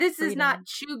This freedom. is not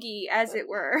chuggy, as it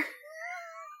were.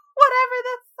 Whatever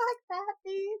the fuck that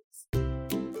means.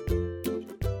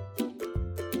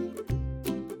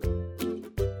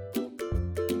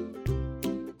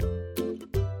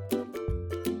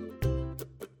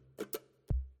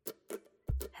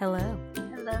 Hello.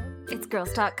 Hello. It's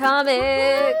Girls Talk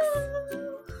Comics.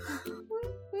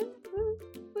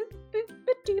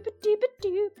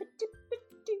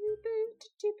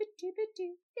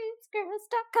 It's Girls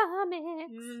Talk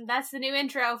Comics. That's the new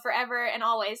intro forever and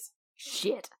always.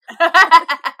 Shit.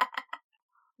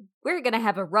 We're gonna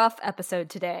have a rough episode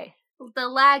today. The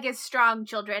lag is strong,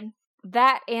 children.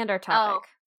 That and our topic. Oh,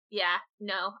 yeah,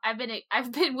 no. I've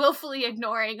been willfully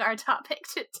ignoring our topic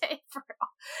today for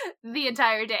the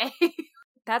entire day.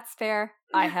 That's fair.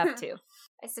 I have to.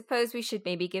 I suppose we should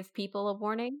maybe give people a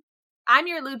warning. I'm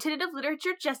your Lieutenant of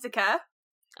Literature, Jessica.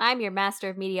 I'm your Master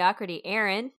of Mediocrity,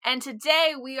 Aaron. And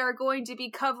today we are going to be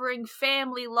covering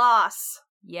family loss.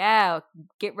 Yeah,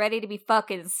 get ready to be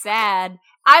fucking sad.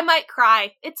 I might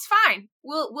cry. It's fine.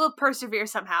 We'll persevere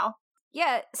somehow.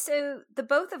 Yeah, so the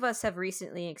both of us have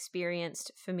recently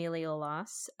experienced familial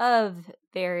loss of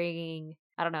varying,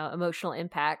 emotional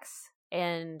impacts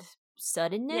and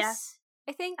suddenness,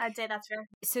 yeah. I think. I'd say that's fair.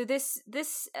 So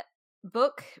this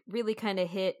book really kind of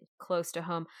hit close to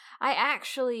home. I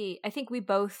think we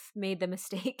both made the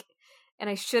mistake, and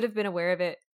I should have been aware of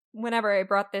it whenever I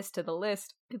brought this to the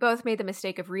list. We both made the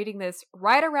mistake of reading this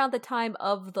right around the time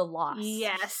of the loss.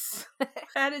 Yes,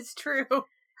 that is true.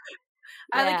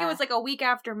 I think it was like a week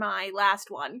after my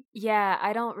last one. Yeah,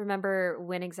 I don't remember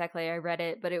when exactly I read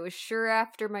it, but it was sure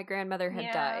after my grandmother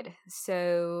had died.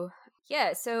 So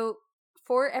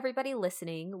for everybody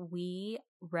listening, we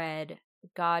read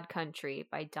God Country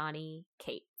by Donny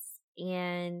Cates.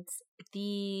 And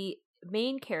the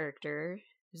main characters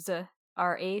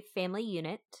are a family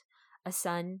unit, a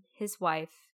son, his wife,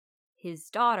 his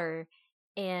daughter,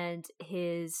 and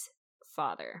his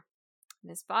father.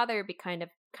 And his father kind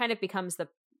of becomes the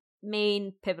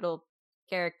main pivotal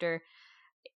character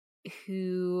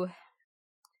who,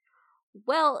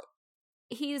 well,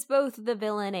 he's both the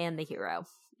villain and the hero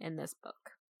in this book.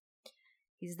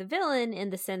 He's the villain in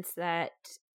the sense that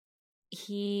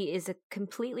he is a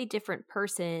completely different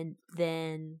person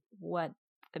than what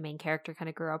the main character kind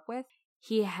of grew up with.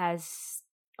 He has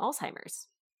Alzheimer's.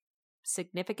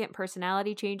 Significant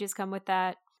personality changes come with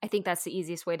that. I think that's the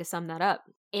easiest way to sum that up.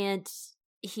 And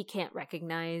he can't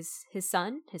recognize his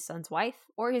son, his son's wife,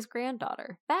 or his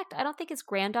granddaughter. In fact, I don't think his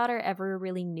granddaughter ever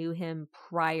really knew him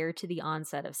prior to the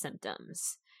onset of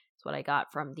symptoms. That's what I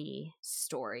got from the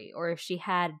story. Or if she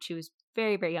had, she was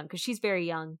very, very young, because she's very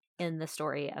young in the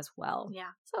story as well. Yeah.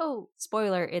 So,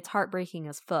 spoiler, it's heartbreaking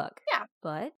as fuck. Yeah.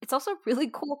 But it's also a really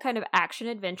cool kind of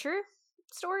action-adventure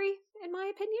story, in my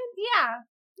opinion.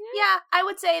 Yeah, I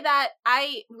would say that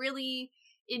I really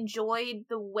enjoyed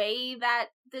the way that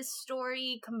this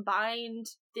story combined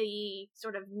the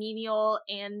sort of menial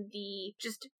and the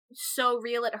just so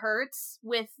real it hurts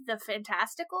with the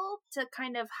fantastical to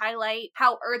kind of highlight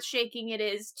how earth-shaking it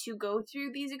is to go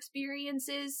through these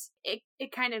experiences. It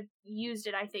kind of used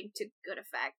it, I think, to good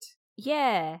effect.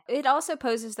 Yeah. It also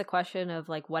poses the question of,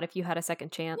 like, what if you had a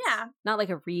second chance? Yeah. Not like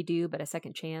a redo, but a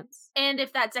second chance. And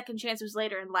if that second chance was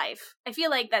later in life. I feel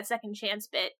like that second chance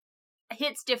bit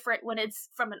hits different when it's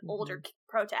from an older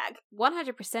protag.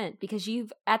 100%, because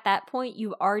at that point,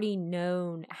 you've already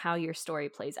known how your story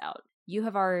plays out. You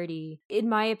have already, in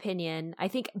my opinion, I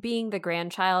think being the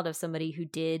grandchild of somebody who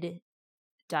did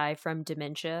die from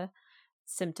dementia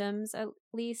symptoms, at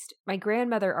least, my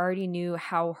grandmother already knew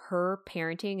how her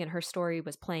parenting and her story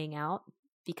was playing out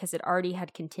because it already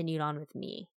had continued on with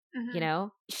me. Mm-hmm. You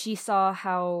know? She saw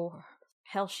how,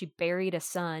 hell, she buried a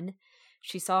son.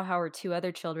 She saw how her two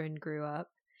other children grew up,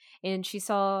 and she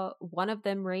saw one of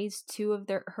them raise two of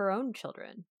her own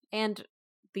children. And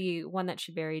the one that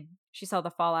she buried, she saw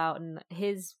the fallout and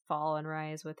his fall and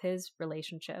rise with his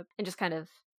relationship. And just kind of,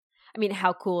 I mean,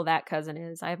 how cool that cousin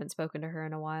is. I haven't spoken to her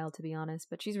in a while, to be honest,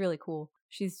 but she's really cool.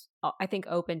 She's, I think,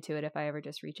 open to it if I ever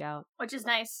just reach out. Which is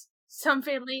nice. Some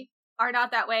family are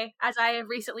not that way, as I have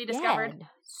recently discovered. Yeah,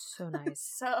 so nice.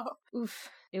 So, oof.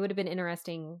 It would have been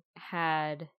interesting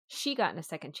had she gotten a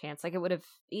second chance. Like, it would have,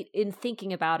 in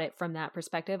thinking about it from that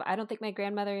perspective, I don't think my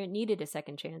grandmother needed a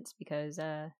second chance because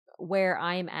where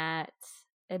I'm at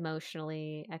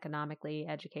emotionally, economically,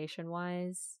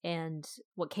 education-wise, and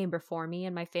what came before me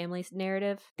in my family's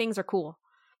narrative, things are cool.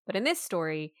 But in this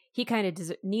story, he kind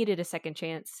of needed a second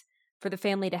chance for the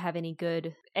family to have any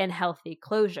good and healthy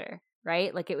closure.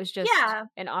 Right? Like, it was just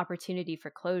an opportunity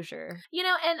for closure. You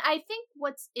know, and I think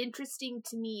what's interesting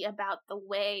to me about the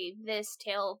way this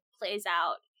tale plays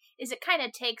out is it kind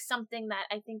of takes something that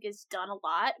I think is done a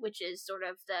lot, which is sort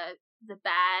of the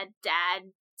bad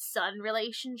dad son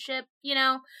relationship, you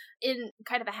know, in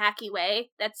kind of a hacky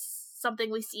way. That's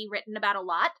something we see written about a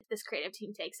lot. This creative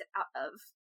team takes it out of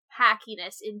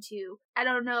hackiness into, I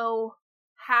don't know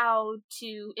how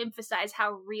to emphasize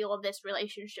how real this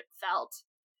relationship felt,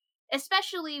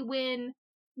 especially when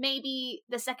maybe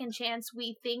the second chance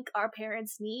we think our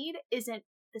parents need isn't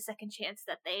the second chance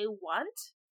that they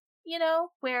want, you know,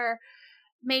 where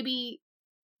maybe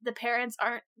the parents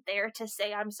aren't there to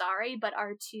say I'm sorry, but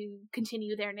are to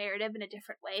continue their narrative in a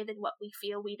different way than what we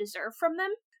feel we deserve from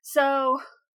them. So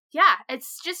yeah,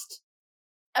 it's just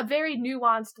a very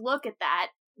nuanced look at that,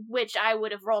 which I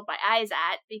would have rolled my eyes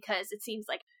at, because it seems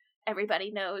like everybody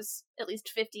knows at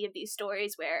least 50 of these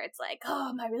stories where it's like,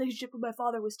 oh, my relationship with my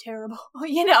father was terrible.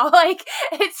 You know, like,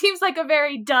 it seems like a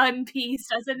very done piece,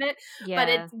 doesn't it? Yeah.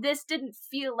 But this didn't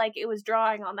feel like it was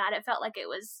drawing on that. It felt like it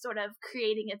was sort of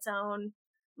creating its own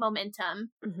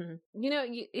momentum. Mm-hmm. You know,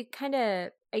 it kind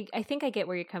of, I think I get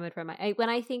where you're coming from. When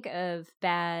I think of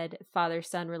bad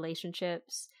father-son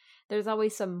relationships, there's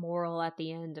always some moral at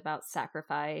the end about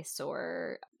sacrifice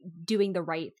or doing the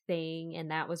right thing,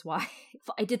 and that was why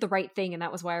I did the right thing, and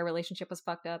that was why our relationship was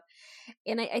fucked up.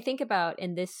 And I think about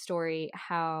in this story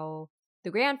how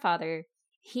the grandfather,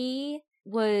 he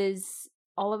was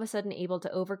all of a sudden able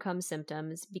to overcome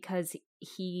symptoms because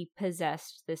he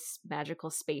possessed this magical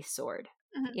space sword.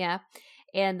 Mm-hmm. Yeah.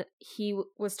 And he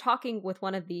was talking with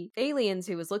one of the aliens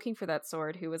who was looking for that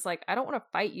sword, who was like, I don't want to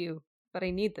fight you, but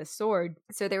I need this sword.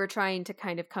 So they were trying to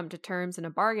kind of come to terms in a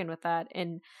bargain with that.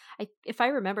 And if I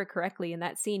remember correctly, in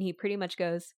that scene, he pretty much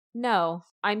goes, no,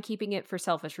 I'm keeping it for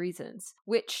selfish reasons,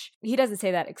 which he doesn't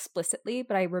say that explicitly,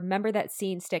 but I remember that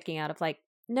scene sticking out of like,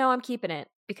 no, I'm keeping it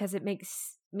because it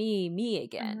makes me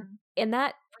again. Mm-hmm. And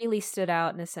that really stood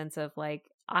out in a sense of like,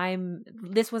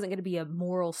 this wasn't going to be a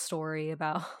moral story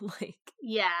about like,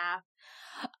 yeah,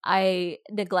 I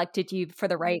neglected you for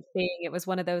the right thing. It was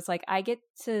one of those like, I get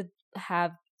to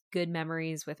have good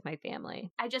memories with my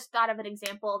family. I just thought of an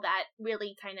example that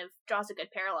really kind of draws a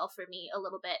good parallel for me a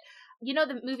little bit. You know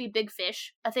the movie Big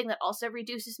Fish, a thing that also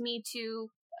reduces me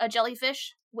to a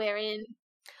jellyfish, wherein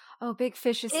Oh, Big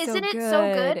Fish is isn't so it good.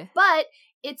 so good? But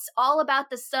it's all about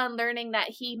the son learning that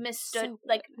he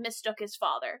mistook his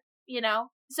father, you know?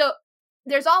 So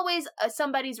there's always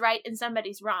somebody's right and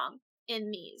somebody's wrong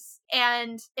in these.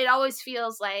 And it always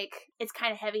feels like it's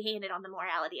kind of heavy-handed on the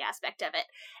morality aspect of it.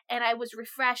 And I was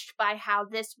refreshed by how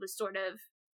this was sort of,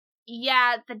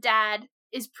 yeah, the dad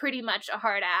is pretty much a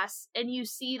hard ass, and you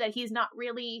see that he's not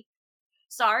really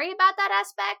sorry about that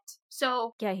aspect.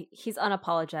 So yeah, he's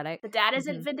unapologetic. the dad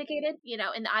isn't vindicated, you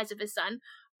know, in the eyes of his son,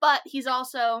 but he's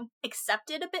also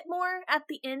accepted a bit more at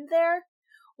the end there,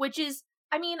 which is,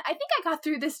 I mean, I think I got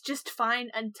through this just fine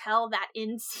until that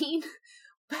end scene,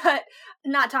 but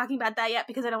not talking about that yet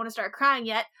because I don't want to start crying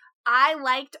yet. I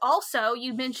liked also,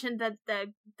 you mentioned that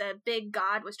the big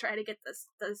god was trying to get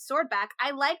the sword back.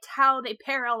 I liked how they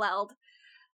paralleled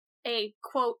a,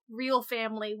 quote, real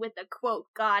family with a, quote,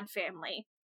 god family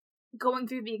going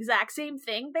through the exact same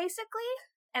thing, basically,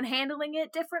 and handling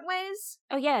it different ways.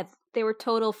 Oh, yeah, they were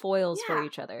total foils for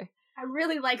each other. I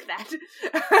really like that.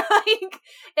 Like,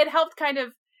 it helped kind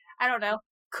of, I don't know,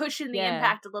 cushion the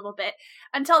impact a little bit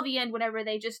until the end, whenever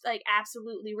they just, like,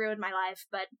 absolutely ruined my life,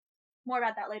 but more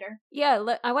about that later. Yeah,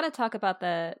 I want to talk about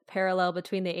the parallel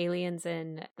between the aliens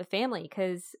and the family,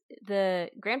 because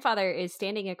the grandfather is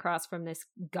standing across from this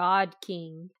god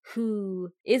king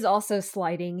who is also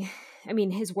sliding. I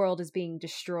mean, his world is being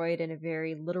destroyed in a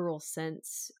very literal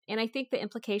sense. And I think the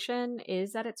implication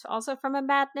is that it's also from a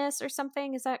madness or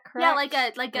something. Is that correct?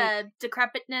 Yeah, like a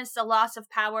decrepitness, a loss of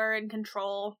power and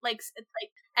control.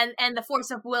 And the force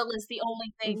of will is the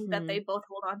only thing that they both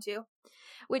hold on to.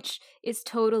 Which is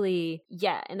totally,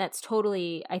 and that's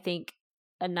totally, I think,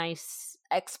 a nice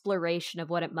exploration of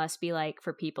what it must be like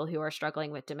for people who are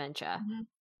struggling with dementia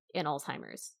and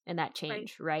Alzheimer's and that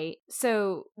change, right?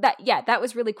 So that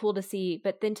was really cool to see.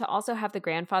 But then to also have the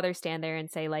grandfather stand there and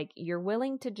say, like, you're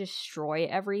willing to destroy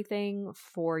everything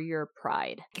for your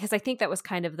pride. Because I think that was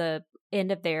kind of the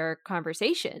end of their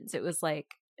conversations. It was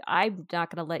like, I'm not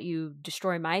going to let you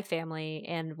destroy my family,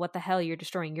 and what the hell, you're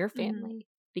destroying your family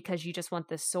because you just want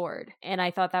this sword. And I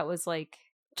thought that was like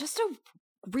just a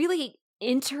really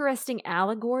interesting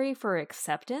allegory for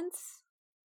acceptance,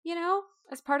 you know,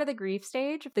 as part of the grief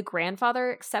stage, the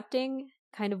grandfather accepting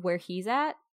kind of where he's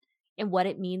at and what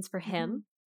it means for him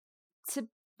to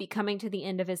be coming to the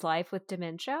end of his life with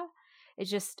dementia.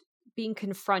 It's just being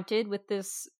confronted with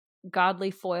this godly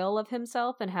foil of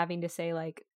himself and having to say,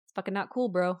 like, fucking not cool,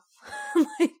 bro.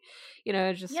 Like,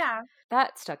 just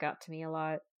that stuck out to me a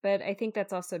lot. But I think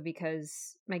that's also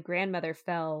because my grandmother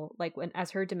fell, like,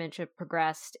 as her dementia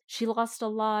progressed, she lost a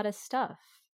lot of stuff.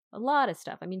 A lot of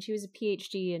stuff. I mean, she was a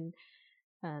PhD in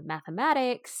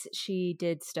mathematics. She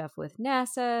did stuff with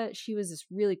NASA. She was this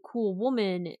really cool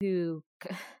woman who,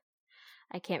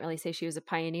 I can't really say she was a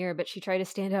pioneer, but she tried to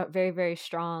stand out very, very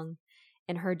strong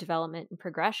in her development and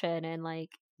progression. And like,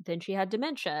 then she had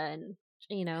dementia and,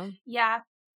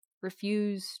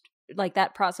 refused. Like,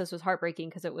 that process was heartbreaking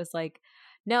because it was like,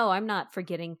 no, I'm not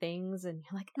forgetting things. And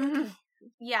you're like, okay.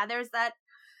 Yeah, there's that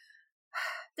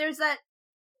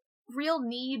real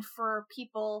need for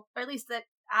people, or at least that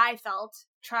I felt,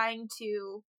 trying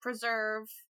to preserve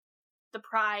the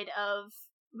pride of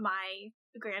my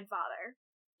grandfather.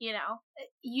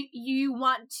 You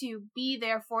want to be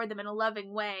there for them in a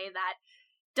loving way that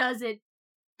doesn't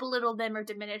belittle them or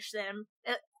diminish them.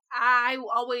 I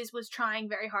always was trying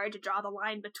very hard to draw the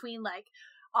line between, like,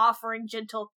 offering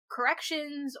gentle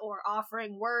corrections or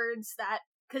offering words that,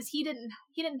 because he didn't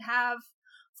have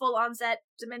full onset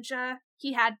dementia.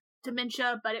 He had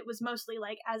dementia, but it was mostly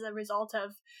like as a result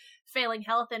of failing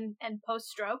health and post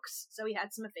strokes. So he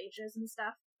had some aphasias and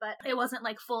stuff, but it wasn't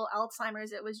like full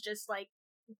Alzheimer's. It was just like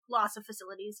loss of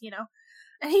facilities,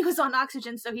 and he was on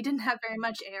oxygen, so he didn't have very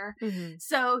much air. Mm-hmm.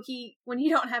 So when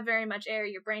you don't have very much air,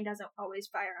 your brain doesn't always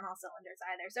fire on all cylinders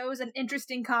either. So it was an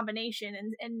interesting combination,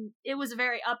 and it was a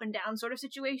very up and down sort of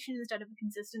situation instead of a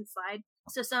consistent slide.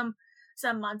 So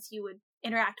some months you would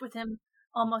interact with him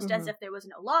almost as if there was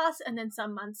no loss, and then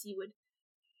some months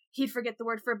he'd forget the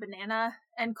word for banana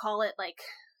and call it like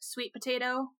sweet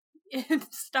potato and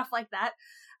stuff like that.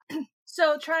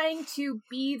 So trying to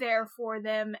be there for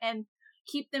them and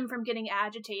keep them from getting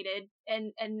agitated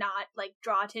and not like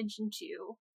draw attention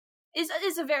to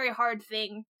is a very hard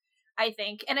thing, I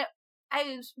think. And I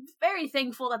was very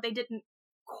thankful that they didn't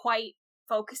quite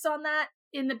focus on that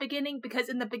in the beginning, because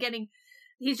in the beginning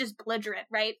he's just belligerent,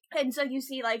 right? And so you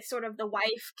see like sort of the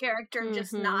wife character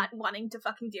just not wanting to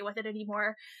fucking deal with it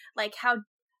anymore. Like, how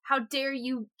dare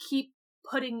you keep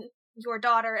putting your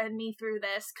daughter and me through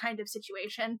this kind of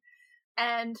situation.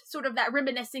 And sort of that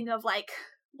reminiscing of like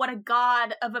what a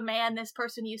god of a man this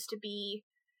person used to be,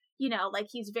 like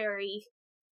he's very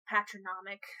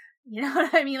patronymic, you know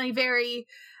what I mean? Like very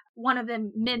one of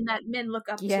the men that men look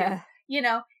up to,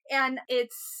 and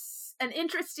it's an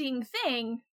interesting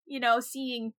thing,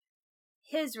 seeing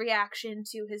his reaction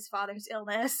to his father's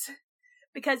illness,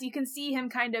 because you can see him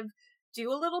kind of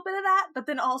do a little bit of that, but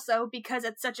then also because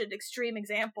it's such an extreme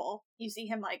example, you see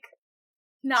him like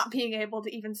not being able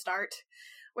to even start.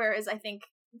 Whereas I think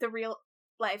the real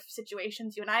life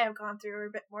situations you and I have gone through are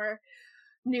a bit more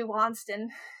nuanced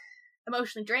and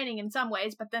emotionally draining in some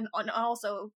ways, but then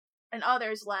also in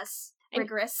others less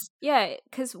rigorous. Yeah,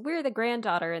 because we're the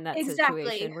granddaughter in that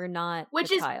situation. We're not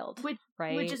the child,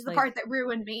 right? Which is the part that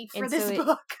ruined me for this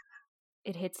book.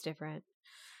 It hits different.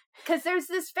 Because there's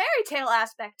this fairy tale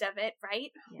aspect of it,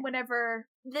 right? Yeah. Whenever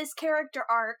this character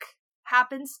arc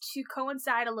happens to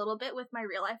coincide a little bit with my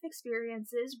real life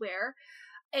experiences, where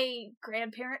a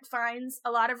grandparent finds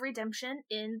a lot of redemption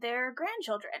in their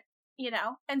grandchildren,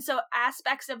 and so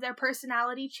aspects of their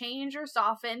personality change or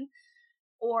soften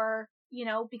or,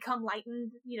 become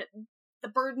lightened. The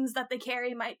burdens that they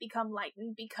carry might become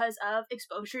lightened because of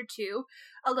exposure to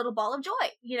a little ball of joy,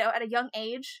 at a young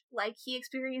age, like he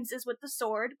experiences with the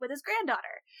sword with his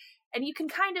granddaughter. And you can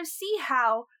kind of see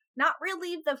how not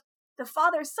really the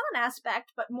father-son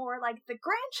aspect, but more like the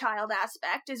grandchild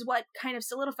aspect is what kind of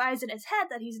solidifies in his head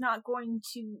that he's not going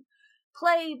to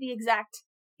play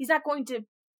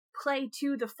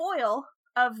to the foil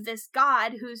of this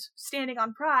god who's standing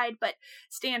on pride, but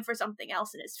stand for something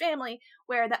else in his family,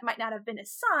 where that might not have been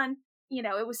his son.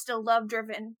 It was still love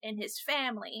driven in his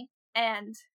family.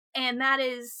 And that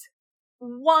is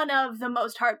one of the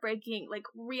most heartbreaking, like,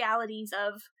 realities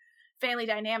of family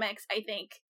dynamics, I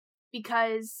think,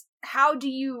 because how do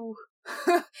you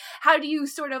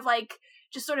sort of like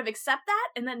just sort of accept that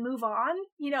and then move on?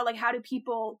 Like, how do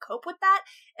people cope with that?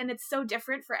 And it's so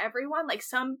different for everyone. Like,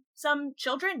 some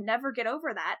children never get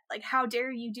over that. Like, how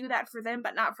dare you do that for them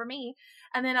but not for me?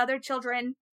 And then other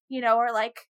children, are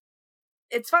like,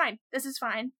 it's fine. This is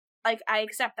fine. Like, I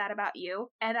accept that about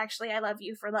you. And actually, I love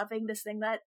you for loving this thing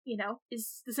that,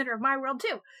 is the center of my world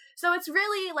too. So it's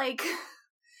really like,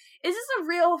 is this a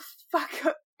real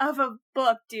fuck of a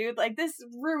book, dude? Like, this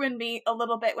ruined me a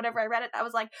little bit whenever I read it. I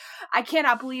was like, I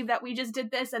cannot believe that we just did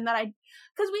this, and that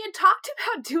because we had talked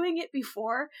about doing it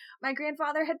before my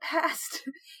grandfather had passed,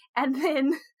 and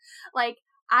then, like,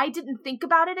 I didn't think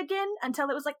about it again until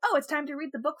it was like, oh, it's time to read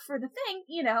the book for the thing,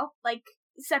 like,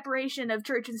 separation of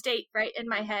church and state, right, in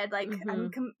my head. Like, Mm-hmm.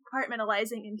 I'm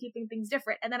compartmentalizing and keeping things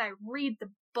different. And then I read the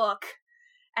book,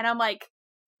 and I'm like,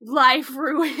 life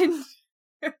ruined.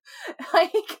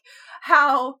 Like,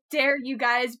 how dare you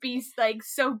guys be, like,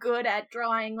 so good at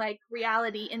drawing, like,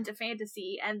 reality into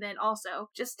fantasy, and then also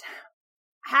just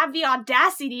have the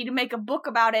audacity to make a book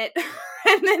about it,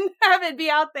 and then have it be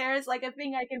out there as, like, a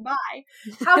thing I can buy.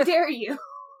 How dare you?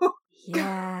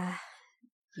 Yeah.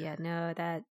 Yeah, no,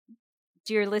 that...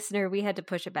 Dear listener, we had to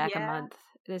push it back a month.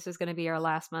 This was going to be our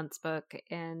last month's book,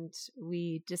 and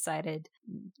we decided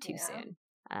too soon.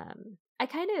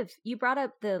 You brought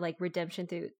up the, like, redemption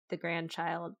through the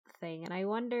grandchild thing, and I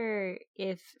wonder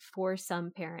if for some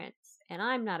parents, and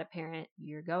I'm not a parent,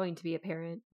 you're going to be a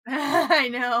parent. I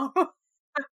know.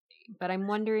 But I'm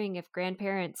wondering if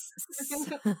grandparents...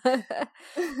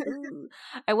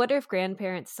 I wonder if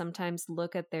grandparents sometimes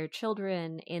look at their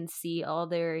children and see all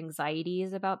their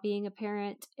anxieties about being a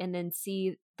parent, and then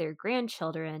see their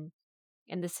grandchildren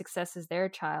and the successes their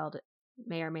child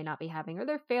may or may not be having, or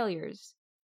their failures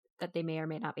that they may or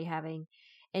may not be having,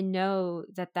 and know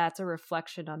that that's a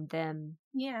reflection on them.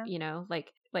 Yeah. You know,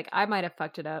 like I might have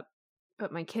fucked it up,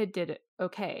 but my kid did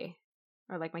okay.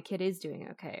 Or like, my kid is doing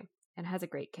okay and has a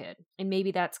great kid. And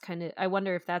maybe that's kind of, I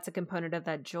wonder if that's a component of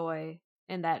that joy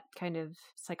and that kind of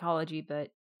psychology, but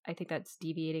I think that's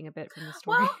deviating a bit from the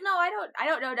story. Well, no, I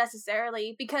don't know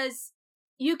necessarily, because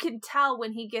you can tell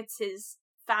when he gets his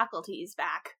faculties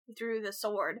back through the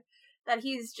sword that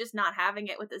he's just not having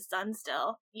it with his son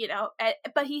still, you know,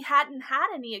 but he hadn't had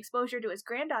any exposure to his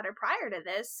granddaughter prior to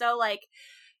this. So, like,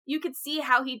 you could see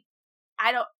how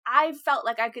I felt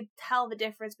like I could tell the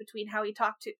difference between how he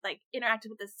talked to, like, interacted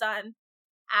with his son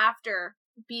after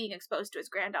being exposed to his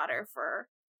granddaughter for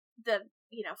the,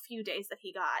 you know, few days that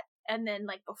he got, and then,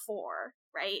 like, before,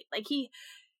 right? Like,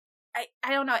 I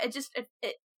don't know,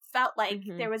 it felt like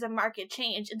there was a marked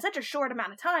change in such a short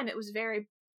amount of time. It was very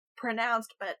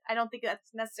pronounced, but I don't think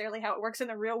that's necessarily how it works in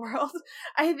the real world.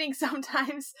 I think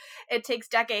sometimes it takes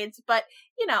decades, but,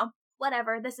 you know,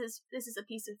 whatever, this is a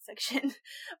piece of fiction.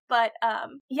 But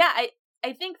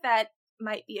I think that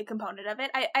might be a component of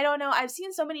it. I don't know, I've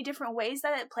seen so many different ways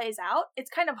that it plays out. It's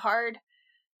kind of hard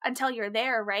until you're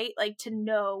there, right? Like, to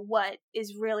know what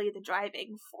is really the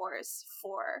driving force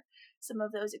for some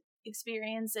of those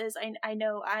experiences. I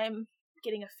know I'm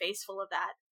getting a face full of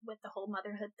that with the whole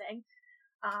motherhood thing.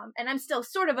 And I'm still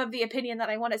sort of the opinion that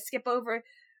I want to skip over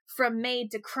from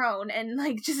maid to crone and,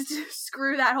 like, just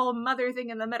screw that whole mother thing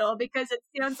in the middle, because it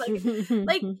sounds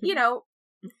like, you know,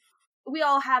 we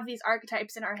all have these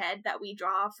archetypes in our head that we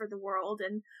draw for the world,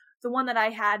 and the one that I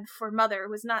had for mother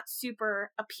was not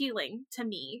super appealing to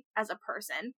me as a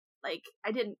person. Like,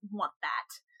 I didn't want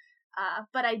that.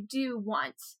 But I do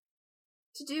want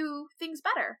to do things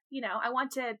better. You know, I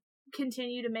want to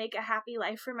continue to make a happy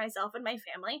life for myself and my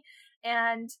family.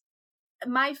 And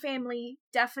my family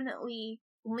definitely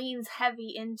leans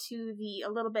heavy into the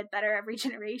a little bit better every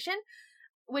generation,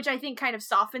 which I think kind of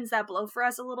softens that blow for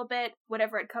us a little bit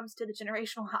whenever it comes to the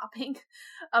generational hopping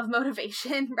of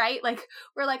motivation, right? Like,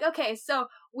 we're like, okay, so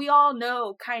we all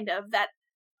know kind of that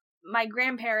my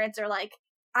grandparents are like,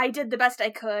 I did the best I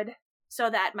could so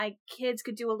that my kids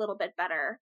could do a little bit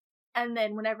better. And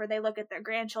then whenever they look at their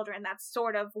grandchildren, that's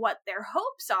sort of what their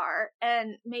hopes are,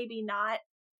 and maybe not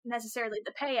necessarily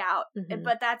the payout,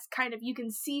 but that's kind of, you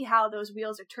can see how those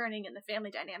wheels are turning in the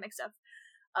family dynamics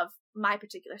of my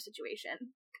particular situation.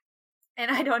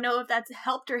 And I don't know if that's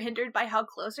helped or hindered by how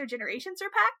close our generations are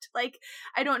packed. Like,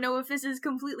 I don't know if this is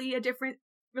completely a different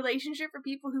relationship for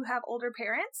people who have older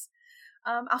parents.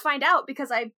 I'll find out,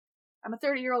 because I'm a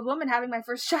 30-year-old woman having my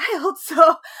first child,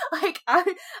 so, like,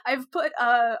 I've put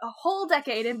a whole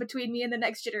decade in between me and the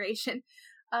next generation,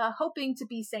 hoping to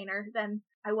be saner than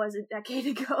I was a decade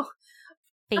ago.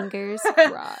 Fingers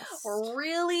crossed. We're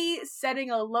really setting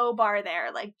a low bar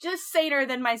there, like, just saner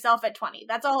than myself at 20.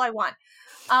 That's all I want.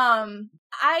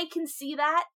 I can see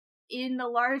that in the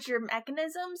larger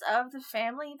mechanisms of the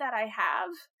family that I have,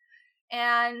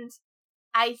 and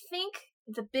I think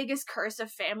the biggest curse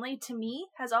of family to me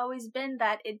has always been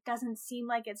that it doesn't seem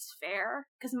like it's fair,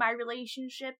 because my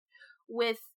relationship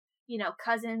with, you know,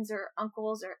 cousins or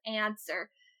uncles or aunts, or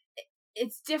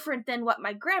it's different than what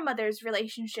my grandmother's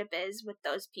relationship is with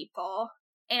those people.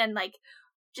 And, like,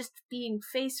 just being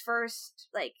face first,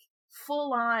 like,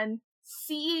 full on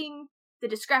seeing the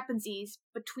discrepancies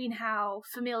between how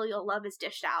familial love is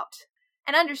dished out,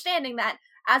 and understanding that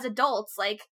as adults,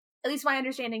 like, at least my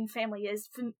understanding of family is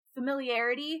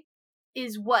familiarity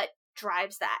is what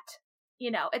drives that.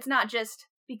 You know, it's not just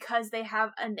because they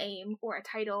have a name or a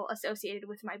title associated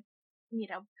with my, you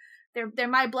know, they're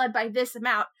my blood by this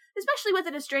amount. especially with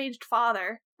an estranged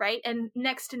father, right? And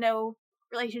next to no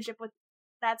relationship with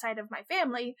that side of my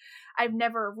family, I've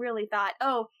never really thought,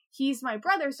 oh, he's my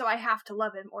brother, so I have to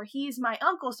love him, or he's my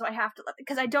uncle, so I have to love him,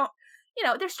 because I don't,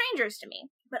 they're strangers to me.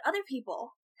 But other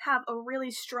people have a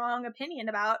really strong opinion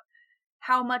about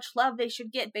how much love they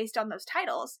should get based on those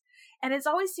titles. And it's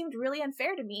always seemed really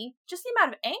unfair to me, just the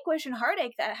amount of anguish and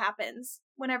heartache that happens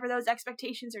whenever those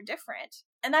expectations are different.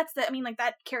 And that's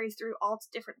that carries through all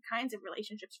different kinds of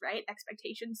relationships, right?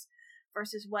 Expectations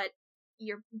versus what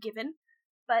you're given.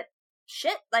 But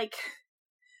shit,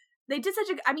 they did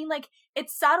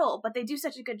it's subtle, but they do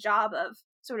such a good job of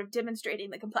sort of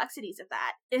demonstrating the complexities of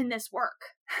that in this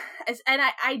work. And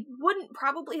I wouldn't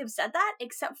probably have said that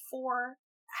except for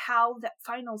how that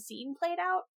final scene played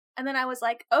out. And then I was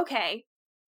like, okay,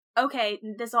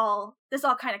 this all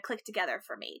kind of clicked together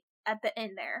for me at the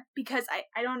end there, because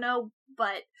I don't know,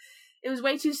 but it was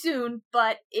way too soon,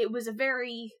 but it was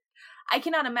I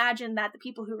cannot imagine that the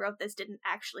people who wrote this didn't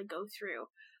actually go through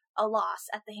a loss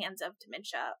at the hands of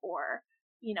dementia or,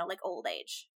 old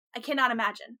age. I cannot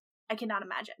imagine.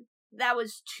 That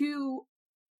was too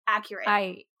accurate.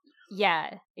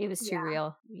 It was too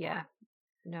real. Yeah.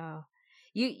 No.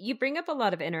 You bring up a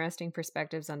lot of interesting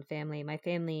perspectives on family. My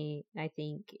family, I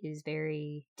think, is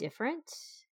very different.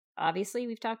 Obviously,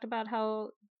 we've talked about how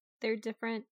they're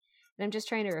different. And I'm just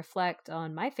trying to reflect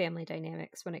on my family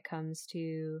dynamics when it comes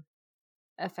to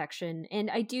affection. And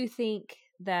I do think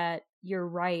that you're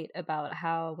right about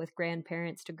how with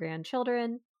grandparents to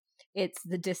grandchildren, it's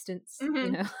the distance,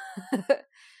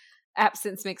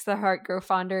 absence makes the heart grow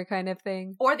fonder kind of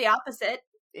thing. Or the opposite.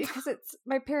 Because it's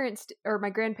my parents or my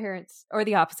grandparents, or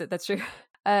the opposite, that's true.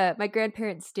 My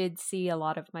grandparents did see a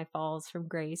lot of my falls from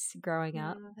grace growing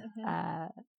up,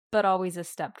 but always a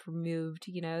step removed.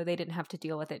 They didn't have to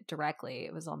deal with it directly.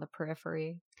 It was on the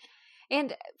periphery.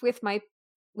 And with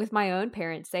my own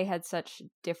parents, they had such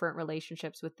different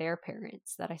relationships with their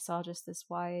parents that I saw just this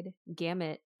wide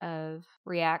gamut of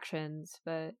reactions,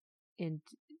 but in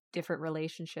different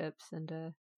relationships.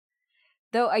 And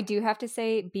though I do have to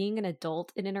say, being an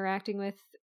adult and interacting with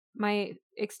my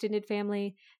extended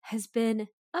family has been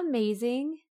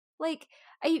amazing.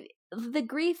 The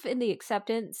grief and the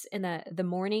acceptance and the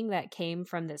mourning that came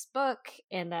from this book,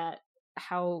 and that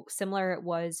how similar it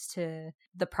was to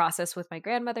the process with my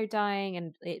grandmother dying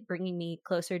and it bringing me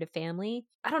closer to family.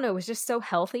 I don't know, it was just so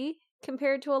healthy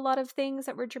compared to a lot of things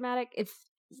that were dramatic. It's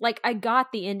I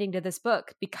got the ending to this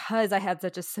book because I had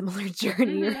such a similar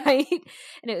journey, right?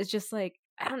 And it was just I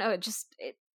don't know,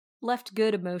 it left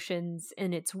good emotions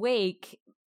in its wake.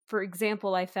 For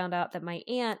example, I found out that my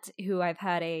aunt, who I've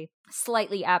had a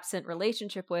slightly absent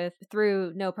relationship with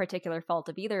through no particular fault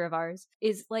of either of ours,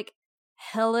 is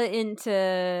hella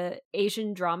into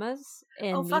Asian dramas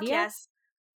and media. Fuck yes.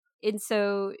 And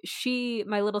so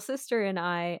my little sister and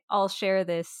I all share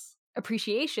this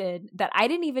appreciation that I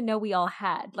didn't even know we all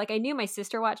had. I knew my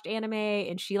sister watched anime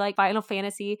and she liked Final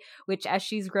Fantasy, which as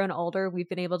she's grown older, we've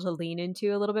been able to lean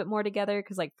into a little bit more together,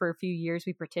 because for a few years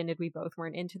we pretended we both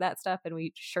weren't into that stuff and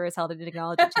we sure as hell didn't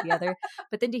acknowledge it to the other.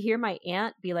 But then to hear my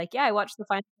aunt be like, yeah, I watched the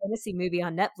Final Fantasy movie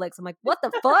on Netflix, I'm like, what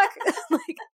the fuck?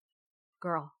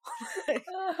 Girl. I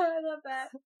love that.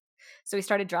 So we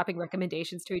started dropping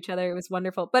recommendations to each other. It was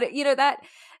wonderful. But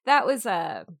that was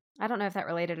I don't know if that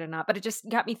related or not, but it just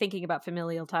got me thinking about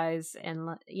familial ties. And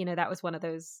that was one of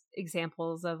those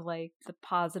examples of the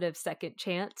positive second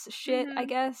chance shit, I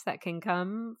guess, that can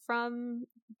come from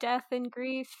death and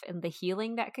grief and the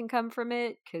healing that can come from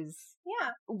it. Because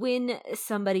when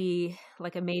somebody a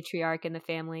matriarch in the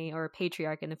family or a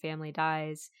patriarch in the family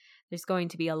dies, there's going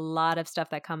to be a lot of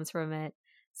stuff that comes from it.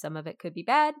 Some of it could be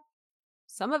bad.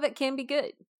 Some of it can be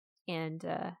good. And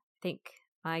I think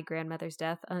my grandmother's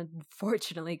death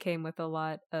unfortunately came with a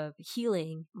lot of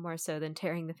healing, more so than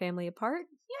tearing the family apart.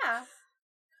 Yeah.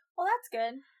 Well, that's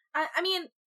good. I mean,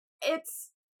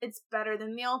 it's better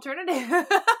than the alternative.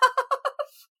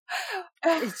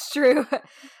 It's true.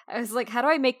 I was like, how do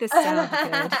I make this sound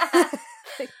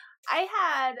good? I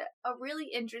had a really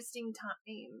interesting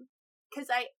time because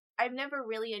I've never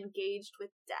really engaged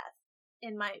with death.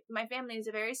 And my family is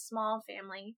a very small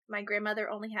family. My grandmother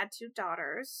only had 2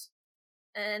 daughters.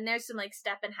 And there's some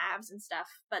step and halves and stuff.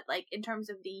 But in terms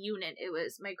of the unit, it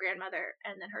was my grandmother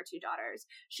and then her 2 daughters.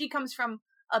 She comes from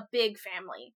a big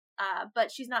family.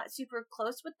 But she's not super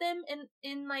close with them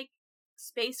in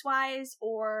space-wise,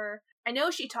 or I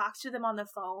know she talks to them on the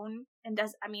phone and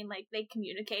does, they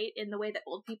communicate in the way that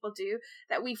old people do,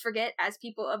 that we forget as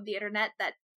people of the internet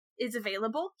that is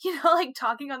available,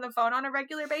 talking on the phone on a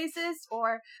regular basis.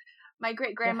 Or my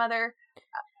great-grandmother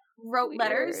wrote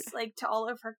letters to all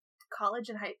of her college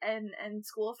and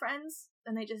school friends,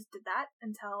 and they just did that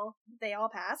until they all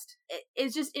passed.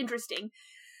 It's just interesting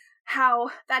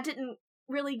how that didn't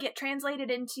really get translated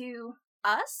into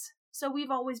us. So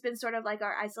we've always been sort of like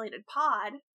our isolated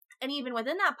pod, and even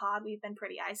within that pod, we've been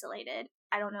pretty isolated.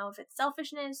 I don't know if it's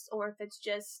selfishness or if it's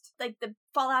just like the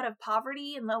fallout of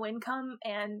poverty and low income,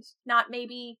 and not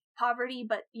maybe poverty,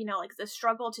 but like the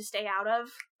struggle to stay out of,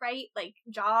 right? Like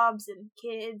jobs and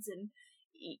kids and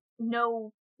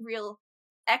no real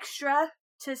extra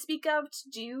to speak of to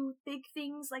do big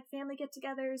things like family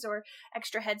get-togethers, or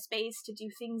extra headspace to do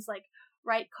things like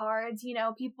write cards.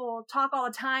 People talk all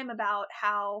the time about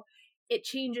how it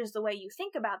changes the way you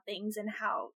think about things and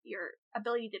how your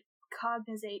ability to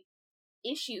cognizate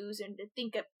issues and to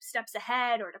think of steps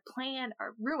ahead or to plan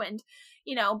are ruined,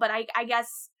 but I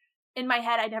guess in my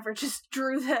head I never just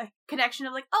drew the connection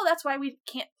of like, oh, that's why we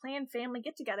can't plan family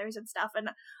get-togethers and stuff, and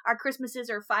our Christmases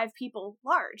are 5 people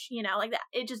large, like that.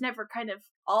 It just never kind of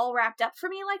all wrapped up for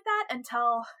me like that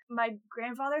until my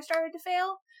grandfather started to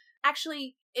fail.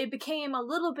 Actually, it became a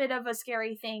little bit of a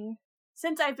scary thing.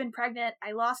 Since I've been pregnant,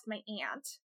 I lost my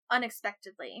aunt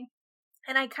unexpectedly,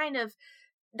 and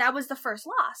that was the first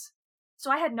loss. So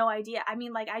I had no idea. I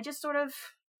mean, like, I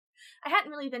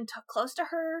hadn't really been close to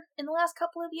her in the last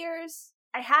couple of years.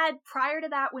 I had prior to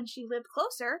that when she lived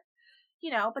closer,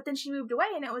 but then she moved away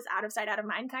and it was out of sight, out of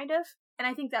mind, kind of. And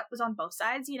I think that was on both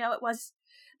sides. It was,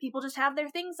 people just have their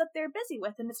things that they're busy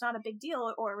with, and it's not a big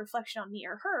deal or a reflection on me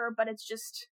or her, but it's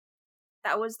just,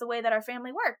 that was the way that our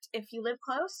family worked. If you live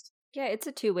close. Yeah, it's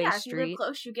a two-way street. If you live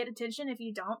close, you get attention. If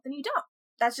you don't, then you don't.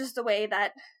 That's just the way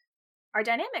that our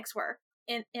dynamics were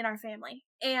in our family.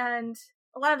 And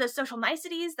a lot of the social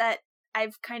niceties that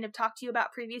I've kind of talked to you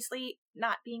about previously,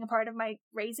 not being a part of my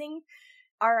raising,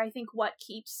 are, I think, what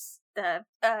keeps the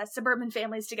suburban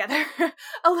families together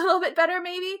a little bit better,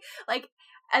 maybe. Like,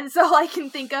 and so all I can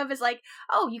think of is like,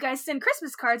 oh, you guys send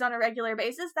Christmas cards on a regular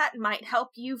basis. That might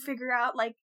help you figure out,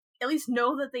 like, at least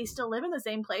know that they still live in the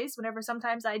same place, whenever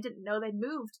sometimes I didn't know they'd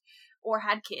moved or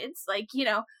had kids. Like,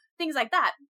 things like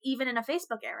that. Even in a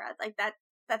Facebook era, like that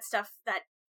stuff that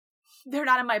they're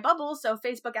not in my bubble, so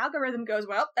Facebook algorithm goes,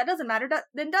 well, that doesn't matter,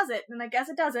 then does it? And I guess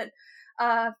it doesn't,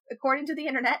 according to the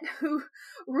internet, who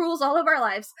rules all of our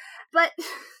lives. But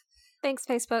thanks,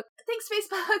 Facebook.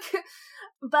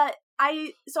 But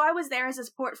I was there as a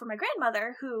support for my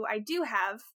grandmother, who I do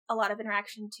have a lot of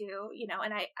interaction to,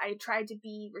 and I tried to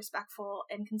be respectful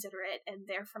and considerate and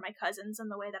there for my cousins in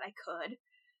the way that I could.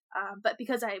 But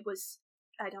because I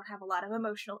don't have a lot of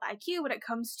emotional IQ when it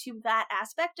comes to that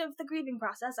aspect of the grieving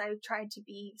process, I tried to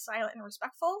be silent and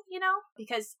respectful,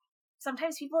 because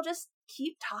sometimes people just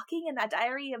keep talking and that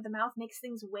diary of the mouth makes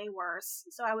things way worse.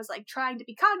 So I was like trying to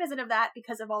be cognizant of that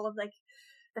because of all of like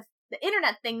the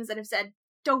internet things that have said,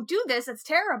 don't do this, it's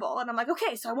terrible. And I'm like,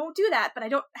 okay, so I won't do that, but I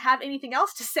don't have anything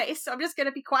else to say. So I'm just going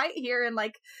to be quiet here and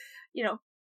like,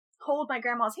 hold my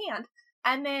grandma's hand.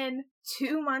 And then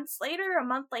 2 months later, a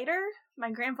month later,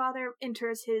 my grandfather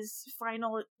enters his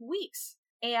final weeks.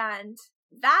 And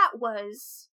that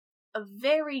was a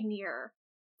very near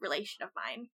relation of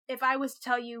mine. If I was to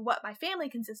tell you what my family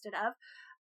consisted of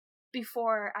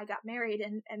before I got married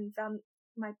and found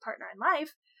my partner in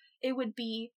life, it would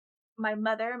be my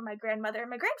mother, my grandmother, and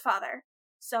my grandfather.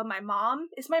 So my mom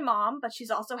is my mom, but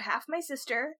she's also half my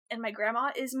sister, and my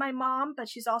grandma is my mom, but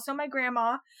she's also my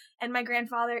grandma, and my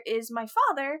grandfather is my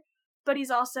father, but he's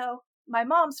also my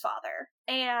mom's father.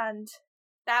 And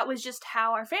that was just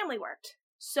how our family worked.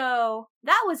 So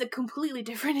that was a completely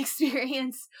different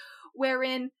experience,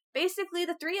 wherein basically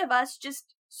the 3 of us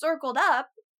just circled up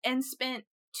and spent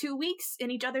 2 weeks in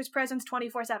each other's presence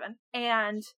 24/7.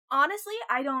 And honestly,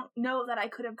 I don't know that I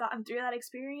could have gotten through that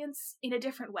experience in a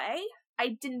different way.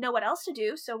 I didn't know what else to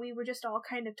do, so we were just all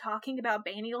kind of talking about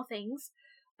banal things,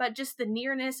 but just the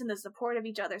nearness and the support of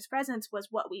each other's presence was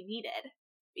what we needed,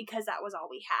 because that was all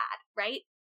we had, right?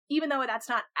 Even though that's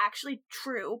not actually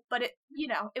true, but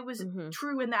it was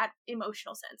true in that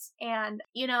emotional sense. And,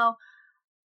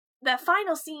 the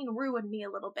final scene ruined me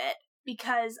a little bit,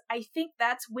 because I think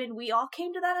that's when we all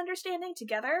came to that understanding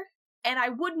together, and I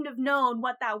wouldn't have known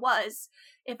what that was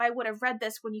if I would have read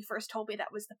this when you first told me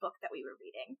that was the book that we were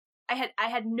reading. I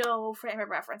had no frame of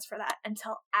reference for that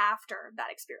until after that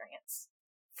experience,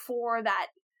 for that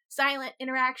silent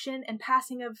interaction and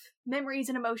passing of memories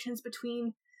and emotions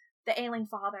between the ailing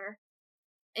father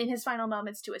in his final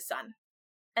moments to his son,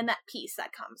 and that peace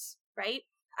that comes, right?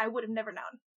 I would have never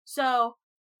known. So,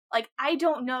 like, I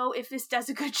don't know if this does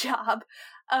a good job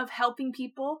of helping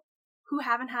people who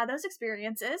haven't had those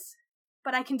experiences,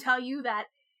 but I can tell you that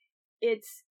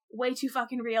it's way too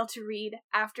fucking real to read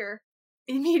after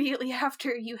immediately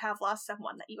after you have lost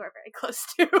someone that you are very close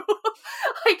to.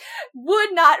 Like,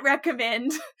 would not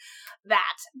recommend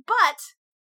that. But,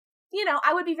 you know,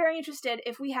 I would be very interested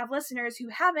if we have listeners who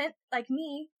haven't, like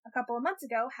me, a couple of months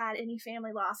ago, had any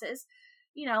family losses,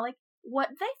 you know, like, what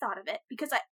they thought of it. Because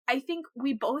I think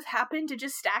we both happen to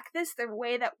just stack this the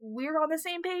way that we're on the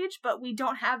same page, but we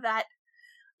don't have that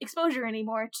exposure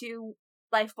anymore to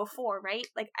life before, right?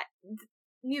 Like,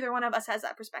 neither one of us has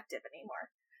that perspective anymore.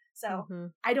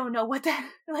 So I don't know what that,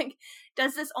 like,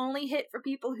 does this only hit for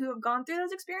people who have gone through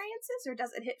those experiences, or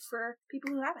does it hit for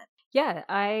people who haven't? Yeah,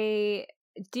 I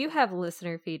do have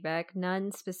listener feedback.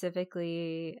 None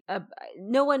specifically,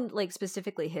 no one like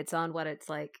specifically hits on what it's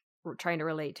like trying to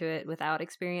relate to it without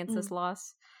experience this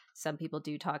loss. Some people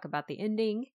do talk about the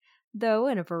ending, though,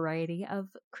 in a variety of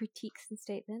critiques and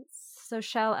statements. So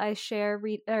shall I share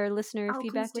listener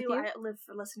feedback with you? I live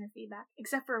for listener feedback,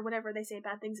 except for whenever they say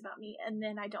bad things about me, and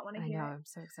then I don't want to hear it. I know, I'm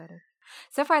so excited.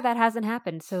 So far that hasn't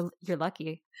happened, so you're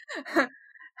lucky.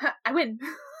 I win.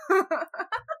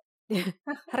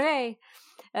 Hooray!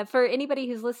 For anybody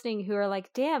who's listening who are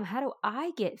like, damn, how do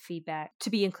I get feedback to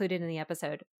be included in the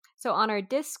episode? So on our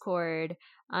Discord,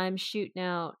 I'm shooting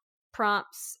out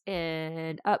prompts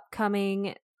and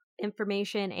upcoming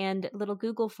information and little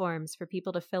Google forms for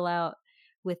people to fill out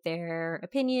with their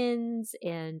opinions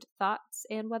and thoughts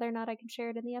and whether or not I can share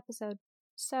it in the episode.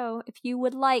 So if you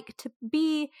would like to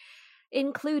be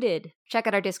included, check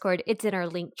out our Discord. It's in our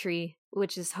link tree,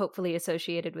 which is hopefully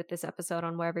associated with this episode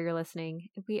on wherever you're listening.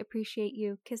 We appreciate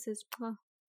you. Kisses.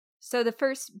 So the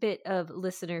first bit of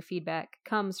listener feedback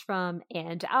comes from,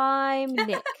 and I'm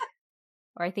Nick.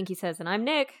 Or I think he says, and I'm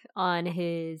Nick, on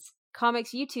his comics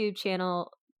YouTube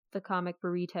channel, The Comic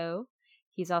Burrito.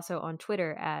 He's also on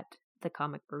Twitter at The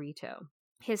Comic Burrito.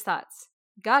 His thoughts.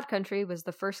 God Country was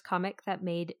the first comic that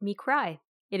made me cry.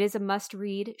 It is a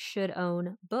must-read,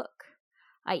 should-own book.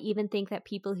 I even think that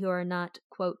people who are not,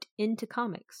 quote, into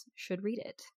comics should read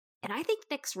it. And I think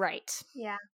Nick's right.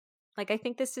 Yeah. Like, I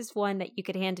think this is one that you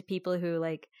could hand to people who,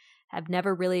 like, have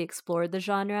never really explored the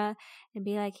genre and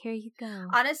be like, here you go.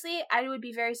 Honestly, I would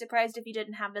be very surprised if you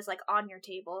didn't have this, like, on your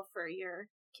table for your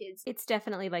kids. It's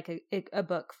definitely like a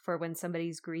book for when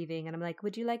somebody's grieving, and I'm like,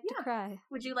 would you like to cry?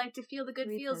 Would you like to feel the good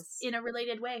feels in a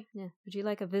related way? Yeah. Would you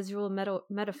like a visual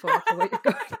metaphor for what you're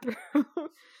going through?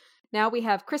 Now we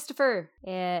have Christopher.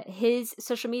 His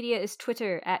social media is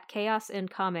Twitter at Chaos and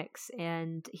Comics,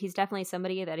 and he's definitely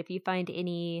somebody that if you find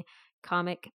any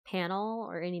comic panel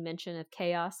or any mention of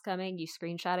chaos coming, you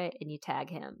screenshot it and you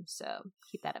tag him. So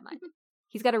keep that in mind.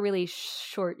 He's got a really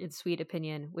short and sweet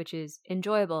opinion, which is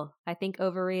enjoyable. I think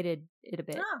overrated it a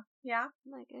bit. Oh, yeah.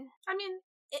 I'm like, I mean,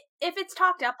 if it's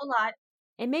talked up a lot,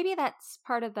 and maybe that's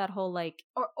part of that whole like,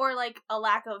 or like a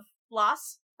lack of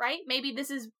loss. Right? Maybe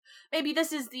this is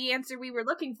the answer we were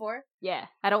looking for. Yeah.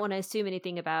 I don't want to assume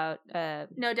anything about no,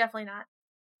 definitely not.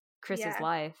 Chris's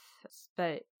life.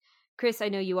 But Chris, I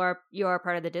know you are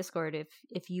part of the Discord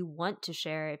if you want to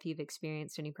share if you've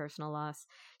experienced any personal loss,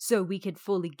 so we could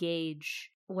fully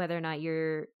gauge whether or not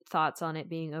your thoughts on it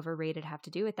being overrated have to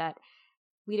do with that.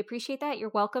 We'd appreciate that. You're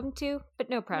welcome to,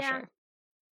 but no pressure. Yeah.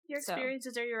 Your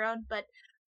experiences are your own, but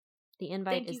the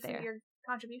invite is there. Thank you for your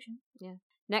contribution. Yeah.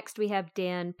 Next, we have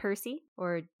Dan Percy,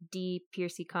 or D.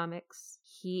 Piercy Comics.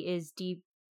 He is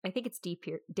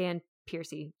Dan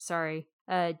Piercy, sorry.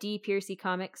 D. Piercy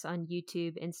Comics on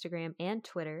YouTube, Instagram, and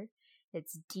Twitter.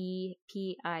 It's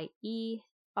DPIERCYS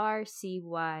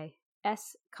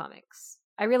Comics.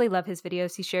 I really love his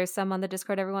videos. He shares some on the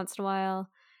Discord every once in a while.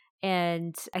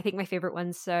 And I think my favorite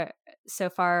ones so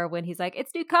far when he's like,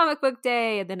 it's New Comic Book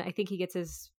Day! And then I think he gets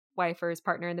his wife or his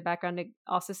partner in the background to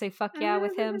also say fuck yeah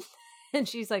with him. And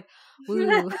she's like,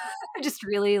 woo. Just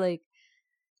really like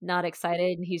not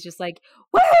excited. And he's just like,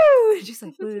 woo! And she's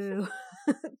like, woo.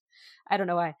 I don't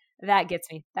know why. That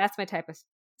gets me. That's my type of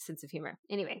sense of humor.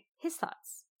 Anyway, his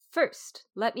thoughts. First,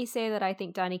 let me say that I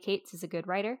think Donny Cates is a good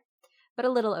writer, but a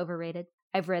little overrated.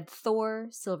 I've read Thor,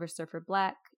 Silver Surfer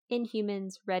Black,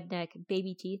 Inhumans, Redneck,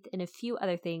 Baby Teeth, and a few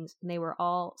other things, and they were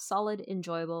all solid,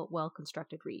 enjoyable,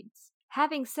 well-constructed reads.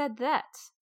 Having said that,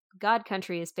 God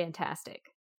Country is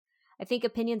fantastic. I think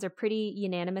opinions are pretty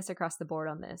unanimous across the board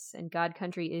on this, and God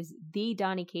Country is the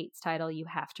Donny Cates title you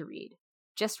have to read.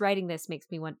 Just writing this makes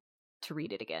me want to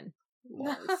read it again.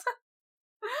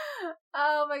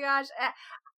 Oh my gosh.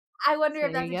 I wonder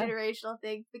if that's a generational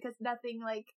thing, because nothing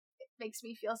like makes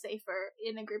me feel safer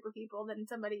in a group of people than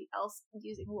somebody else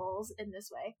using lols in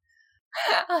this way.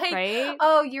 Like, right?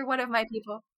 Oh, you're one of my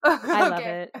people. I love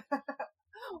it.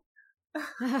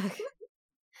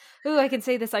 Ooh, I can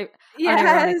say this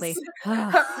unironically.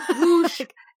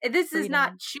 This is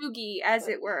not chuggy, as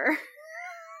it were.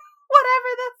 whatever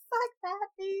the fuck that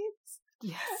means.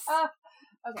 Yes.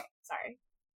 Okay, sorry.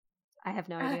 I have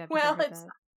no idea. Well, it's.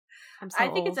 I'm so I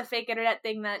think old. it's a fake internet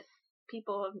thing that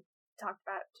people have talked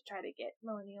about to try to get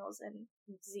millennials and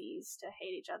Zs to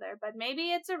hate each other, but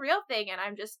maybe it's a real thing, and I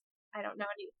don't know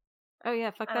any. Oh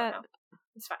yeah, fuck I that. don't know.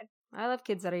 It's fine. I love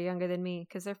kids that are younger than me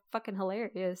because they're fucking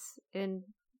hilarious, and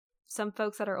some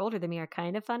folks that are older than me are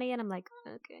kind of funny, and I'm like,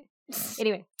 okay.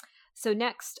 Anyway, so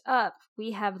next up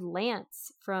we have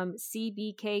Lance from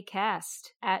CBK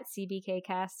Cast at CBK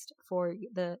Cast for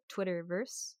the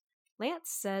Twitterverse.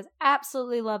 Lance says,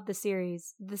 absolutely love the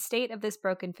series. The state of this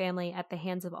broken family at the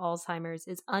hands of Alzheimer's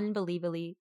is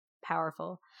unbelievably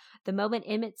powerful. The moment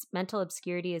Emmett's mental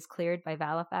obscurity is cleared by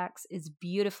Valifax is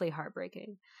beautifully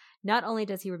heartbreaking. Not only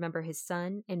does he remember his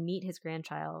son and meet his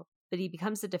grandchild, but he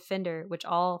becomes the defender which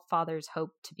all fathers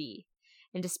hope to be.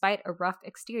 And despite a rough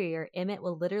exterior, Emmett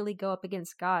will literally go up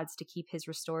against gods to keep his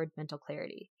restored mental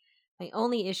clarity. My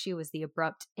only issue was the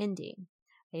abrupt ending.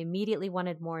 I immediately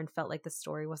wanted more and felt like the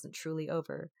story wasn't truly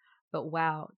over. But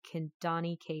wow, can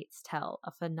Donny Cates tell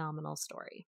a phenomenal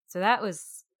story. So that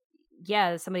was,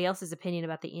 somebody else's opinion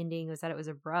about the ending was that it was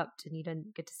abrupt and you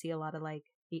didn't get to see a lot of like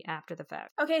the after the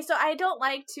fact. Okay, so I don't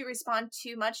like to respond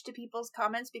too much to people's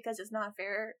comments because it's not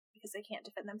fair because they can't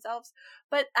defend themselves.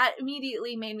 But that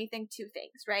immediately made me think two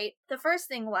things, right? The first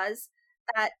thing was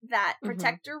that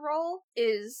protector role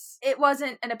it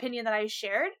wasn't an opinion that I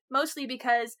shared, mostly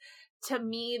because to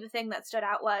me, the thing that stood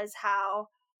out was how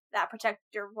that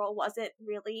protector role wasn't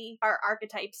really our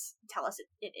archetypes tell us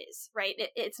it is, right?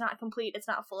 It's not complete, it's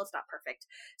not full, it's not perfect.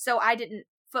 So I didn't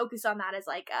focus on that as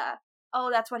like,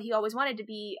 oh, that's what he always wanted to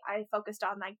be. I focused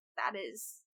on like, that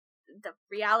is the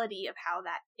reality of how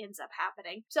that ends up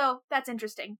happening. So that's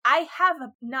interesting. I have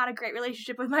not a great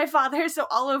relationship with my father, so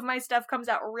all of my stuff comes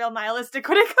out real nihilistic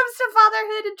when it comes to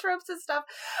fatherhood and tropes and stuff.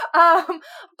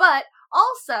 But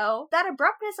also, that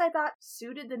abruptness I thought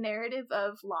suited the narrative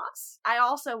of loss. I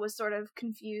also was sort of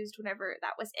confused whenever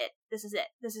that was it. This is it.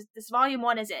 This volume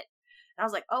 1 is it. And I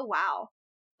was like, oh wow.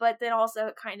 But then also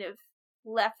it kind of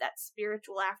left that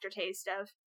spiritual aftertaste of,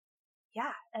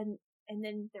 yeah, and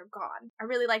then they're gone. I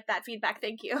really like that feedback.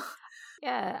 Thank you.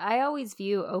 Yeah, I always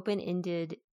view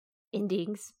open-ended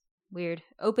endings. Weird.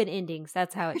 Open endings.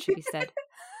 That's how it should be said.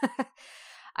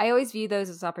 I always view those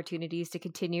as opportunities to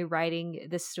continue writing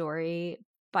the story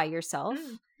by yourself.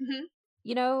 Mm-hmm.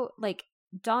 You know, like,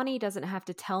 Donny doesn't have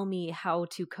to tell me how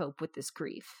to cope with this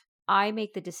grief. I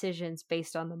make the decisions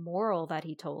based on the moral that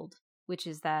he told, which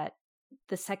is that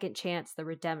the second chance, the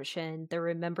redemption, the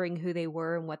remembering who they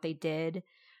were and what they did,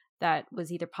 that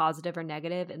was either positive or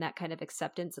negative, and that kind of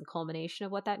acceptance and culmination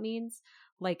of what that means.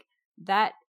 Like,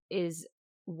 that is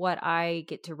what I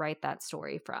get to write that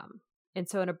story from. And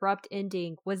so an abrupt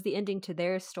ending was the ending to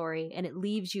their story, and it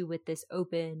leaves you with this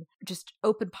open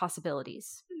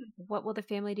possibilities. What will the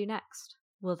family do next?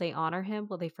 Will they honor him?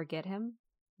 Will they forget him?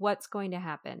 What's going to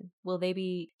happen? Will they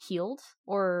be healed?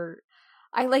 Or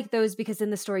I like those because then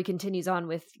the story continues on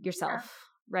with yourself,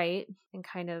 right? And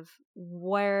kind of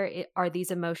are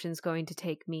these emotions going to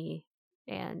take me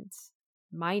and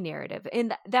my narrative?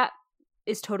 And that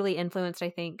is totally influenced,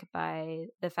 I think, by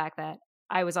the fact that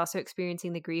I was also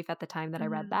experiencing the grief at the time that I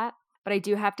read that. But I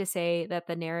do have to say that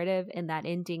the narrative and that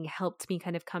ending helped me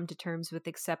kind of come to terms with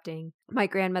accepting my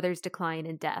grandmother's decline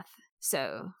and death.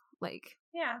 So, like,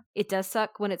 yeah, it does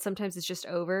suck when sometimes it's just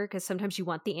over, because sometimes you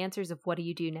want the answers of what do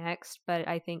you do next. But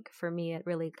I think for me, it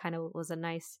really kind of was a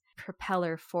nice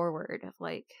propeller forward of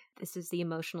like, this is the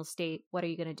emotional state. What are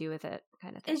you going to do with it?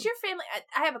 Kind of thing. Is your family,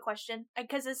 I have a question,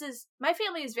 because my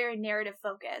family is very narrative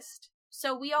focused.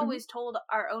 So we always told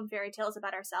our own fairy tales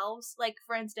about ourselves. Like,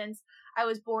 for instance, I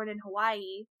was born in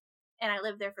Hawaii, and I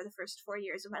lived there for the first 4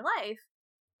 years of my life.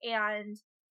 And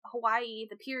Hawaii,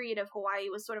 the period of Hawaii,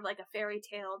 was sort of like a fairy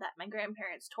tale that my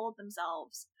grandparents told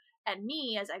themselves and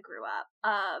me as I grew up,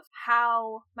 of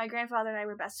how my grandfather and I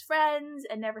were best friends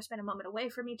and never spent a moment away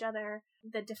from each other.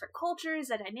 The different cultures,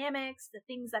 the dynamics, the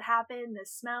things that happen, the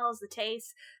smells, the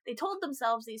tastes. They told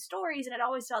themselves these stories, and it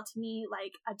always felt to me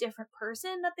like a different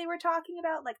person that they were talking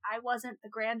about. Like, I wasn't the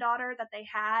granddaughter that they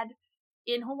had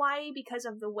in Hawaii because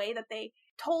of the way that they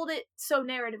told it so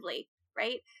narratively,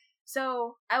 right?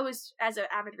 So I was, as an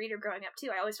avid reader growing up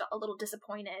too, I always felt a little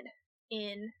disappointed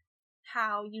in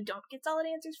how you don't get solid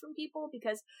answers from people,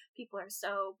 because people are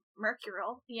so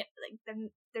mercurial. Like,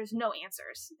 there's no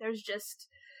answers. There's just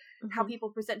how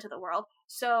people present to the world.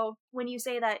 So when you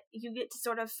say that you get to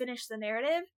sort of finish the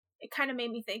narrative, it kind of made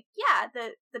me think, yeah,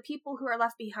 the people who are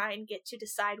left behind get to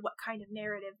decide what kind of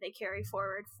narrative they carry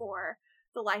forward for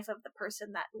the life of the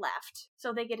person that left.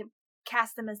 So they get to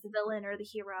cast them as the villain or the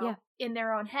hero in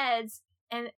their own heads,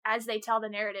 and as they tell the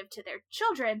narrative to their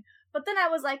children. But then I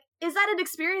was like, is that an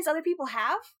experience other people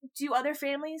have? Do other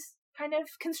families kind of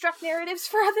construct narratives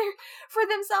for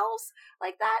themselves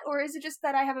like that? Or is it just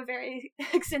that I have a very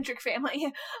eccentric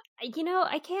family?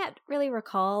 I can't really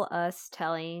recall us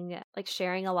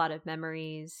sharing a lot of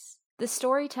memories. The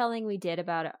storytelling we did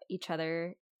about each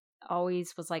other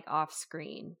always was like off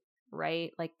screen,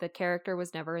 right? Like the character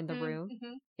was never in the room.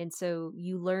 Mm-hmm. And so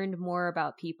you learned more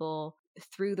about people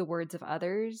through the words of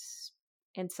others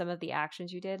and some of the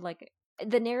actions you did. Like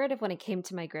the narrative when it came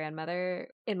to my grandmother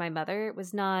and my mother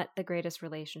was not the greatest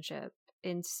relationship.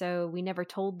 And so we never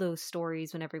told those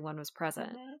stories when everyone was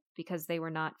present because they were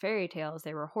not fairy tales,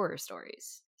 they were horror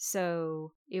stories.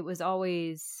 So it was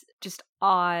always just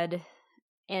odd.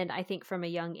 And I think from a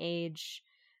young age,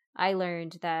 I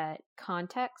learned that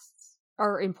contexts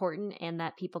are important and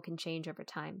that people can change over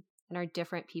time and are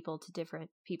different people to different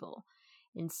people.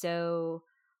 And so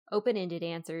open-ended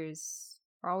answers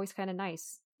are always kind of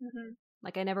nice. Mm-hmm.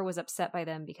 Like I never was upset by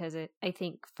them because it, I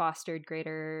think, fostered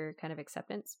greater kind of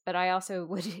acceptance. But I also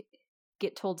would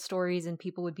get told stories and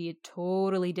people would be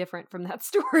totally different from that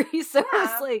story. So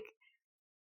Yeah. it's like,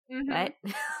 what?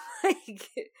 Like,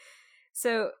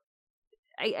 so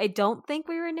I don't think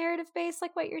we were narrative based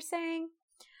like what you're saying.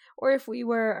 Or if we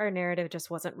were, our narrative just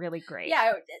wasn't really great.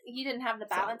 Yeah, you didn't have the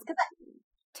balance. So,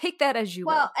 take that as you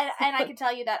will. Well, and I can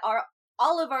tell you that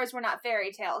all of ours were not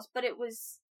fairy tales, but it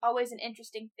was always an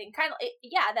interesting thing. Kind of,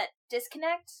 that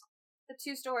disconnect, the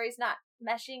two stories not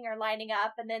meshing or lining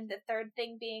up, and then the third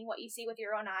thing being what you see with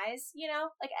your own eyes,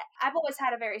 Like, I've always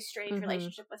had a very strange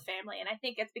relationship with family, and I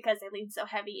think it's because they lean so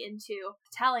heavy into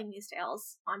telling these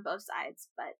tales on both sides,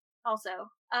 but also,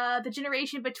 the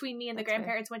generation between me and the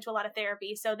grandparents went to a lot of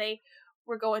therapy, so they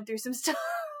were going through some stuff.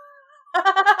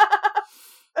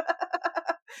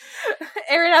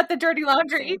 Airing out the dirty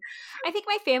laundry. I think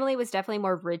my family was definitely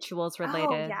more rituals related.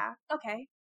 Oh, yeah. Okay.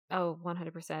 Oh,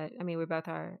 100%. I mean, we both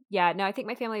are. Yeah, no, I think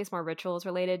my family is more rituals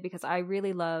related because I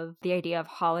really love the idea of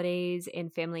holidays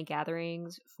and family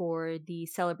gatherings for the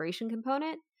celebration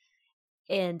component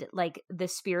and like the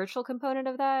spiritual component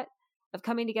of that, of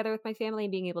coming together with my family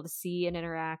and being able to see and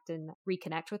interact and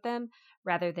reconnect with them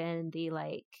rather than the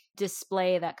like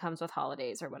display that comes with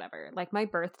holidays or whatever. Like my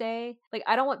birthday, like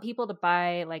I don't want people to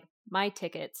buy like my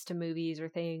tickets to movies or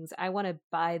things. I want to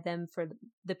buy them for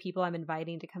the people I'm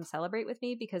inviting to come celebrate with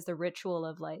me because the ritual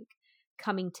of like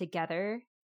coming together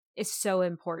is so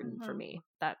important for me.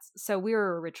 So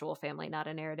we're a ritual family, not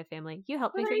a narrative family. You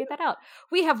helped me figure that out.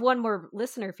 We have one more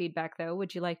listener feedback though.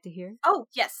 Would you like to hear? Oh,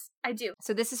 yes, I do.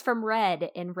 So this is from Red,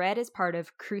 and Red is part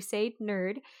of Crusade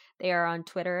Nerd. They are on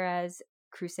Twitter as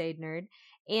Crusade Nerd,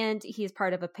 and he is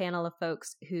part of a panel of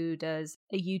folks who does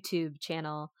a YouTube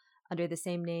channel under the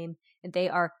same name, and they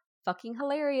are fucking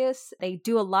hilarious. They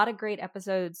do a lot of great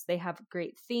episodes. They have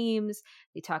great themes.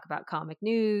 They talk about comic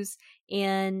news,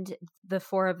 and the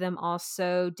four of them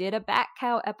also did a Bat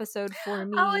Cow episode for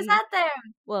me. Oh, is that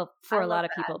them? Well, for a lot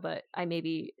of people, but I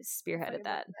maybe spearheaded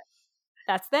that.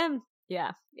 That's them.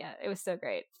 Yeah, it was so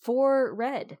great. For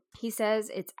Red, he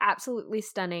says, it's absolutely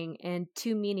stunning and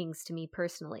two meanings to me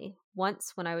personally.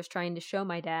 Once when I was trying to show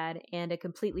my dad, and a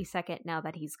completely second now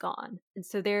that he's gone. And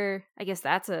so I guess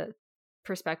that's a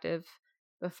perspective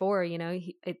before,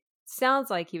 it sounds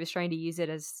like he was trying to use it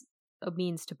as a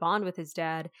means to bond with his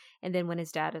dad. And then when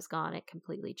his dad is gone, it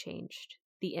completely changed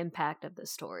the impact of the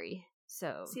story.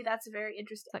 So, see, that's very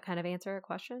interesting. Does that kind of answer a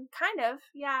question? Kind of,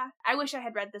 yeah. I wish I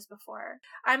had read this before.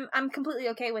 I'm completely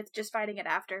okay with just finding it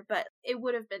after, but it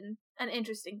would have been an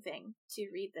interesting thing to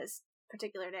read this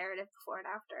particular narrative before and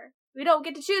after. We don't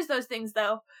get to choose those things,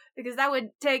 though, because that would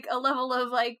take a level of,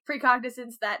 like,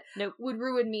 precognizance that would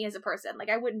ruin me as a person. Like,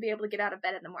 I wouldn't be able to get out of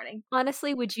bed in the morning.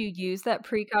 Honestly, would you use that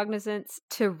precognizance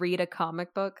to read a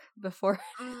comic book before,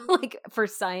 like, for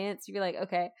science? You'd be like,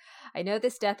 okay, I know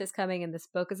this death is coming and this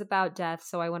book is about death,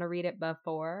 so I want to read it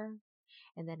before.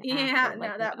 And then after,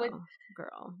 like, that would...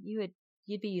 Girl,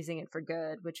 you'd be using it for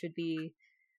good, which would be...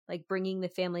 like bringing the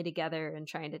family together and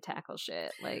trying to tackle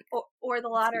shit, like or the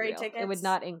lottery tickets. It would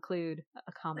not include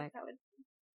a comic,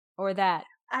 or that.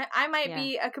 I might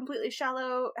be a completely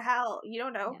shallow Hal. You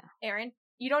don't know, Aaron.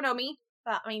 You don't know me.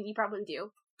 I mean, you probably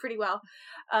do pretty well,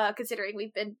 considering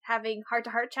we've been having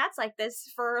heart-to-heart chats like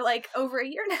this for like over a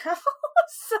year now.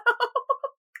 So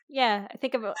yeah, I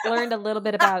think I've learned a little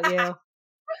bit about you.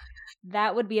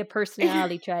 That would be a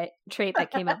personality trait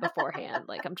that came up beforehand.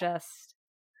 Like I'm just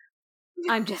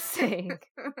saying.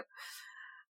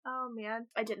 Oh man,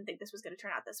 I didn't think this was going to turn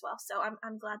out this well, so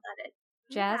I'm glad that it.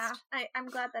 Jazzed? Yeah, I'm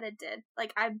glad that it did.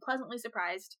 Like I'm pleasantly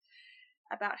surprised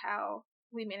about how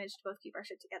we managed to both keep our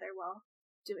shit together while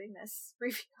doing this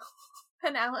review.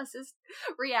 analysis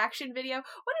reaction video. What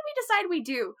did we decide we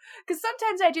do? Because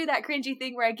sometimes I do that cringy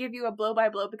thing where I give you a blow by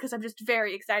blow because I'm just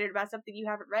very excited about something you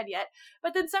haven't read yet.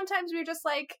 But then sometimes we're just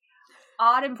like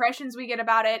odd impressions we get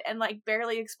about it and like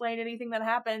barely explain anything that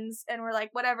happens, and we're like,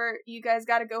 whatever, you guys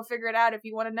gotta go figure it out if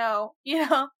you want to know, you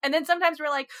know? And then sometimes we're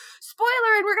like,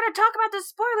 spoiler, and we're gonna talk about the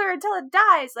spoiler until it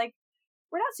dies. Like,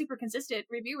 we're not super consistent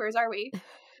reviewers, are we?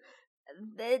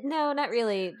 No, not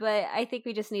really, but I think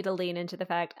we just need to lean into the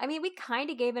fact. I mean, we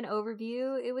kind of gave an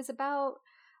overview. It was about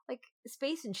like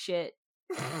space and shit.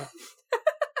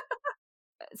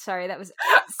 Sorry, that was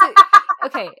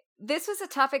okay. This was a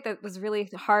topic that was really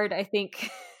hard, I think,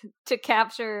 to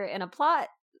capture in a plot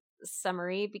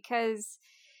summary because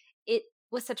it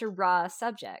was such a raw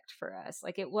subject for us.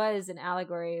 Like, it was an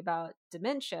allegory about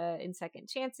dementia and second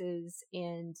chances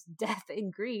and death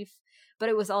and grief, but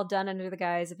it was all done under the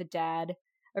guise of a dad,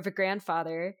 of a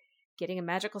grandfather getting a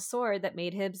magical sword that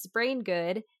made his brain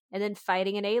good and then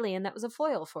fighting an alien that was a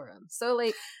foil for him. So,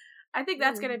 like, I think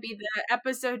that's going to be the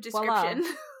episode description.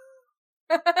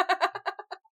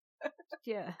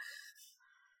 Yeah.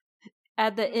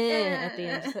 Add the in at the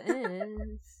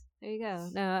end. There you go.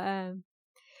 No,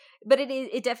 but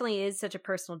it definitely is such a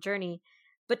personal journey.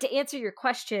 But to answer your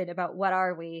question about what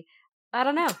are we, I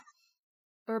don't know.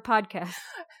 We're a podcast.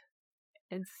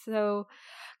 And so,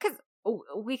 because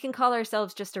we can call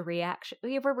ourselves just a reaction.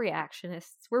 We're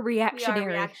reactionists. We're reactionary. We are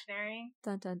reactionary.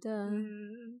 Dun, dun,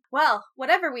 dun. Well,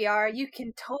 whatever we are, you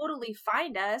can totally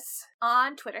find us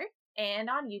on Twitter and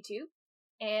on YouTube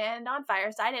and on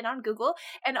Fireside and on Google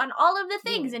and on all of the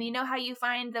things. And you know how you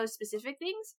find those specific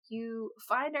things? You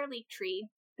find our leak tree,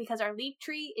 because our leak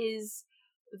tree is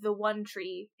the one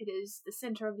tree. It is the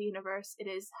center of the universe. It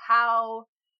is how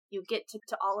you get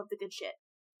to all of the good shit.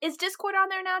 Is Discord on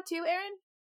there now too, Erin?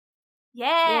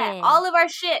 Yeah. All of our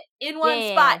shit in one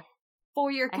spot for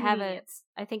your convenience.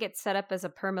 I think it's set up as a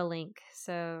permalink.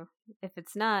 So if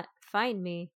it's not, find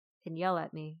me and yell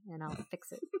at me and I'll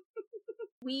fix it.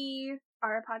 We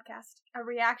are a podcast, a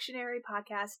reactionary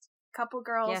podcast, couple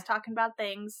girls talking about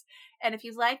things. And if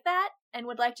you like that and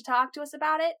would like to talk to us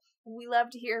about it, we love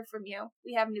to hear from you.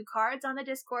 We have new cards on the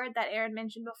Discord that Erin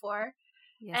mentioned before.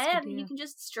 Yes, and you can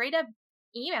just straight up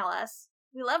email us.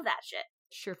 We love that shit.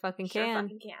 Sure fucking can.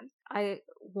 I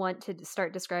want to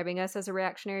start describing us as a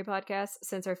reactionary podcast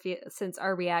since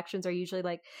our reactions are usually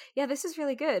like, yeah, this is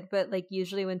really good. But like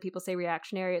usually when people say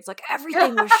reactionary, it's like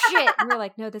everything was shit. And we're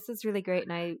like, no, this is really great.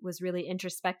 And I was really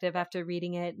introspective after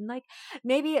reading it. And like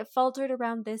maybe it faltered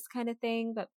around this kind of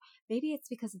thing, but maybe it's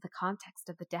because of the context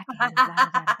of the decade.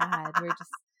 We're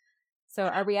just so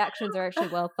our reactions are actually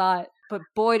well thought. But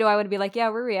boy, do I want to be like, yeah,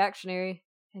 we're reactionary.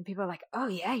 And people are like, oh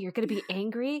yeah, you're going to be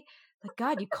angry? Like,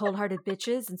 God, you cold-hearted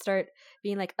bitches, and start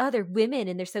being like, oh, they're women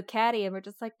and they're so catty. And we're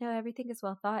just like, no, everything is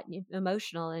well thought and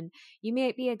emotional. And you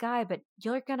may be a guy, but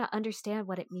you're going to understand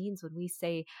what it means when we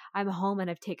say, I'm home and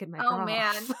I've taken my bra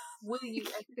man. off. Will you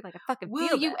like, I fucking will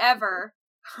feel you that. ever?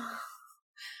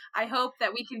 I hope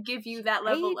that we can give you that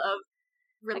level of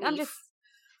relief. Like, I'm just...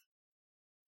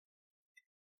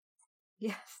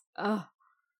 Yes. Oh,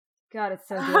 God, it's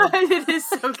so good. It is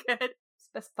so good.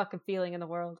 Best fucking feeling in the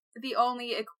world. The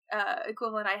only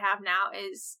equivalent I have now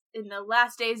is in the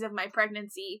last days of my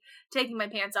pregnancy, taking my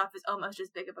pants off is almost as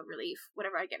big of a relief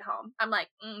whenever I get home. I'm like,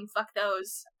 fuck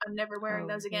those. I'm never wearing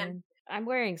those again. Man. I'm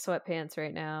wearing sweatpants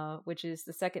right now, which is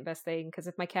the second best thing, because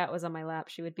if my cat was on my lap,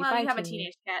 she would be biting me. Well, you have a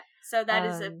teenage cat, so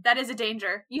that is a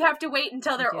danger. You have to wait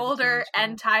until they're older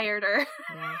and tireder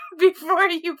before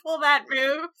you pull that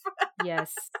move.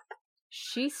 Yes.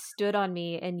 She stood on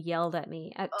me and yelled at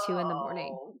me at 2 a.m.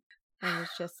 And it was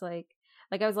just like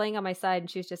I was laying on my side and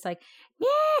she was just like, meh,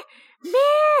 meh,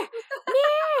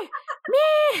 meh,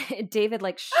 meh. And David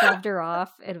like shoved her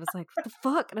off and was like, what the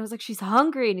fuck? And I was like, she's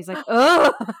hungry. And he's like,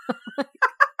 oh. I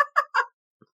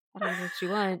don't know what she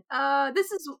wants.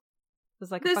 This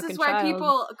is why child.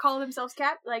 People call themselves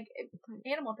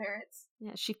animal parents.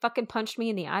 Yeah, she fucking punched me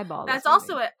in the eyeball. That's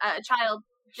also a child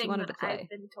she wanted to play. I've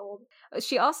been told.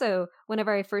 She also,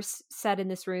 whenever I first sat in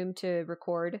this room to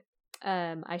record,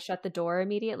 I shut the door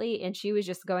immediately, and she was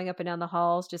just going up and down the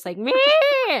halls, just like meh,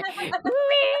 meh,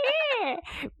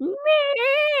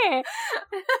 meh.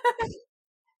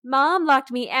 Mom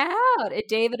locked me out, and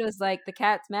David was like, "The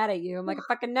cat's mad at you." I'm like, "I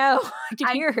fucking know. I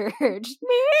can hear her." Just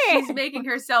meh. She's making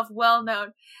herself well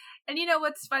known. And you know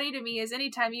what's funny to me is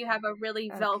anytime you have a really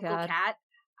vocal cat,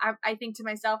 I think to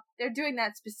myself, they're doing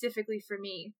that specifically for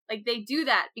me. Like, they do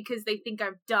that because they think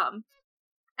I'm dumb.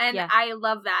 And I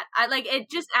love that. I like it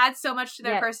just adds so much to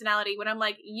their personality when I'm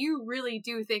like, you really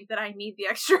do think that I need the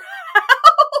extra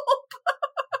help.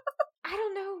 I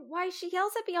don't know why she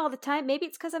yells at me all the time. Maybe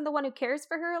it's because I'm the one who cares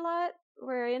for her a lot,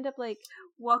 where I end up like,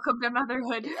 welcome to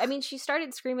motherhood. I mean, she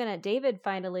started screaming at David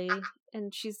finally,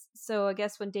 and so I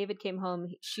guess when David came home,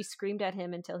 she screamed at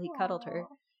him until he cuddled her.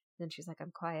 Then she's like,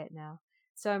 I'm quiet now.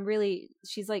 So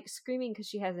she's like screaming because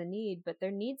she has a need, but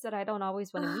they're needs that I don't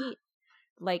always want to meet.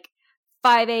 Like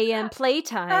 5 a.m.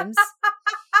 playtimes.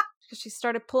 She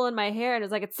started pulling my hair and it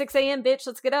was like, it's 6 a.m. bitch,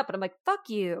 let's get up. And I'm like, fuck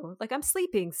you. Like, I'm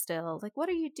sleeping still. Like, what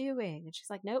are you doing? And she's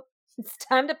like, nope, it's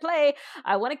time to play.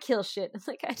 I want to kill shit. I'm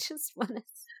like, I just want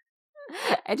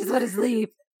to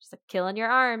sleep. She's like, killing your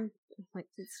arm. I'm like,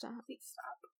 please stop.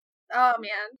 Oh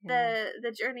man,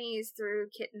 the journeys through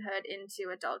kittenhood into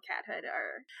adult cathood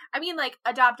are, I mean, like,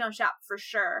 adopt don't shop for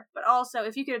sure, but also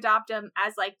if you could adopt them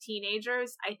as like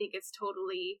teenagers, I think it's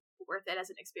totally worth it as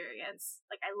an experience.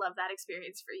 Like, I love that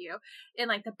experience for you in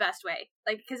like the best way,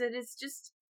 like, because it is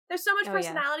just, there's so much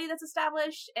personality that's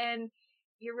established and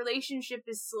your relationship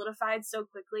is solidified so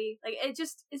quickly. Like, it's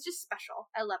just special.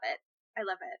 I love it.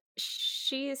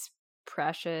 She's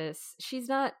precious. She's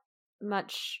not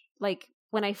much like,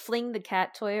 when I fling the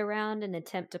cat toy around and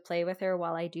attempt to play with her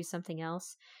while I do something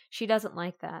else, she doesn't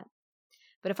like that.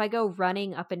 But if I go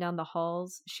running up and down the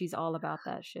halls, she's all about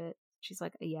that shit. She's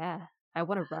like, yeah, I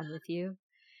want to run with you.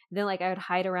 And then like I would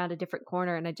hide around a different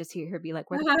corner and I'd just hear her be like,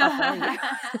 where the fuck are you?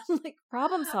 I'm like,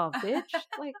 problem solved, bitch.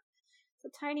 Like,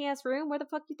 it's a tiny ass room. Where the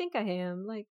fuck do you think I am?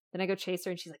 Like, then I go chase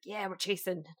her and she's like, yeah, we're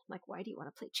chasing. I'm like, why do you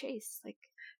want to play chase? Like,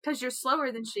 because you're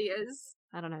slower than she is.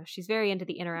 I don't know. She's very into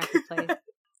the interactive play.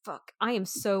 Fuck, I am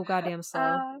so goddamn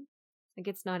slow. Like,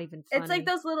 it's not even funny. It's like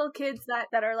those little kids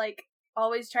that are like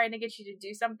always trying to get you to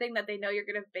do something that they know you're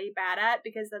gonna be bad at,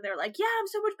 because then they're like, yeah, I'm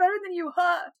so much better than you,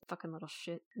 huh? Fucking little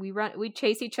shit. We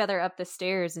chase each other up the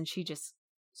stairs and she just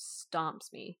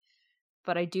stomps me.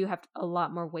 But I do have a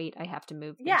lot more weight I have to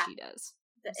move than she does.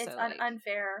 It's so,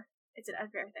 unfair. It's an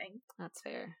unfair thing. That's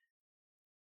fair.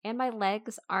 And my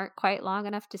legs aren't quite long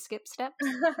enough to skip steps.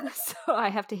 So I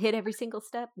have to hit every single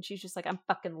step. And she's just like, I'm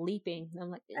fucking leaping. And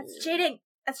I'm like, that's cheating.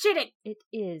 That's cheating. It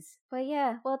is. But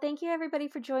yeah, well, thank you everybody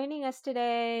for joining us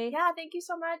today. Yeah, thank you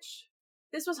so much.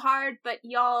 This was hard, but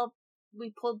y'all, we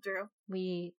pulled through.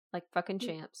 We, like fucking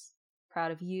champs.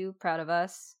 Proud of you, proud of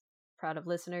us, proud of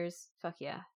listeners. Fuck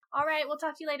yeah. All right, we'll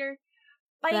talk to you later.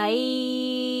 Bye.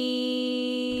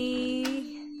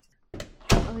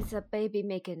 Oh, it's a baby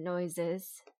making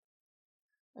noises.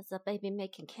 It's a baby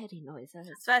making kitty noises.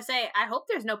 So I say, I hope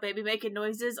there's no baby making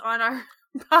noises on our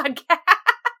podcast.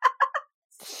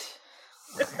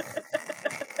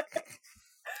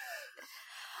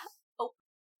 Oh.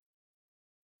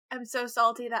 I'm so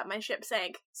salty that my ship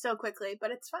sank so quickly,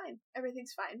 but it's fine.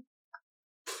 Everything's fine.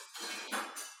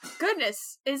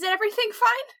 Goodness, is everything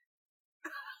fine?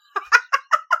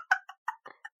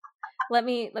 Let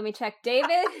me check.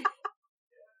 David?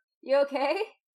 You okay?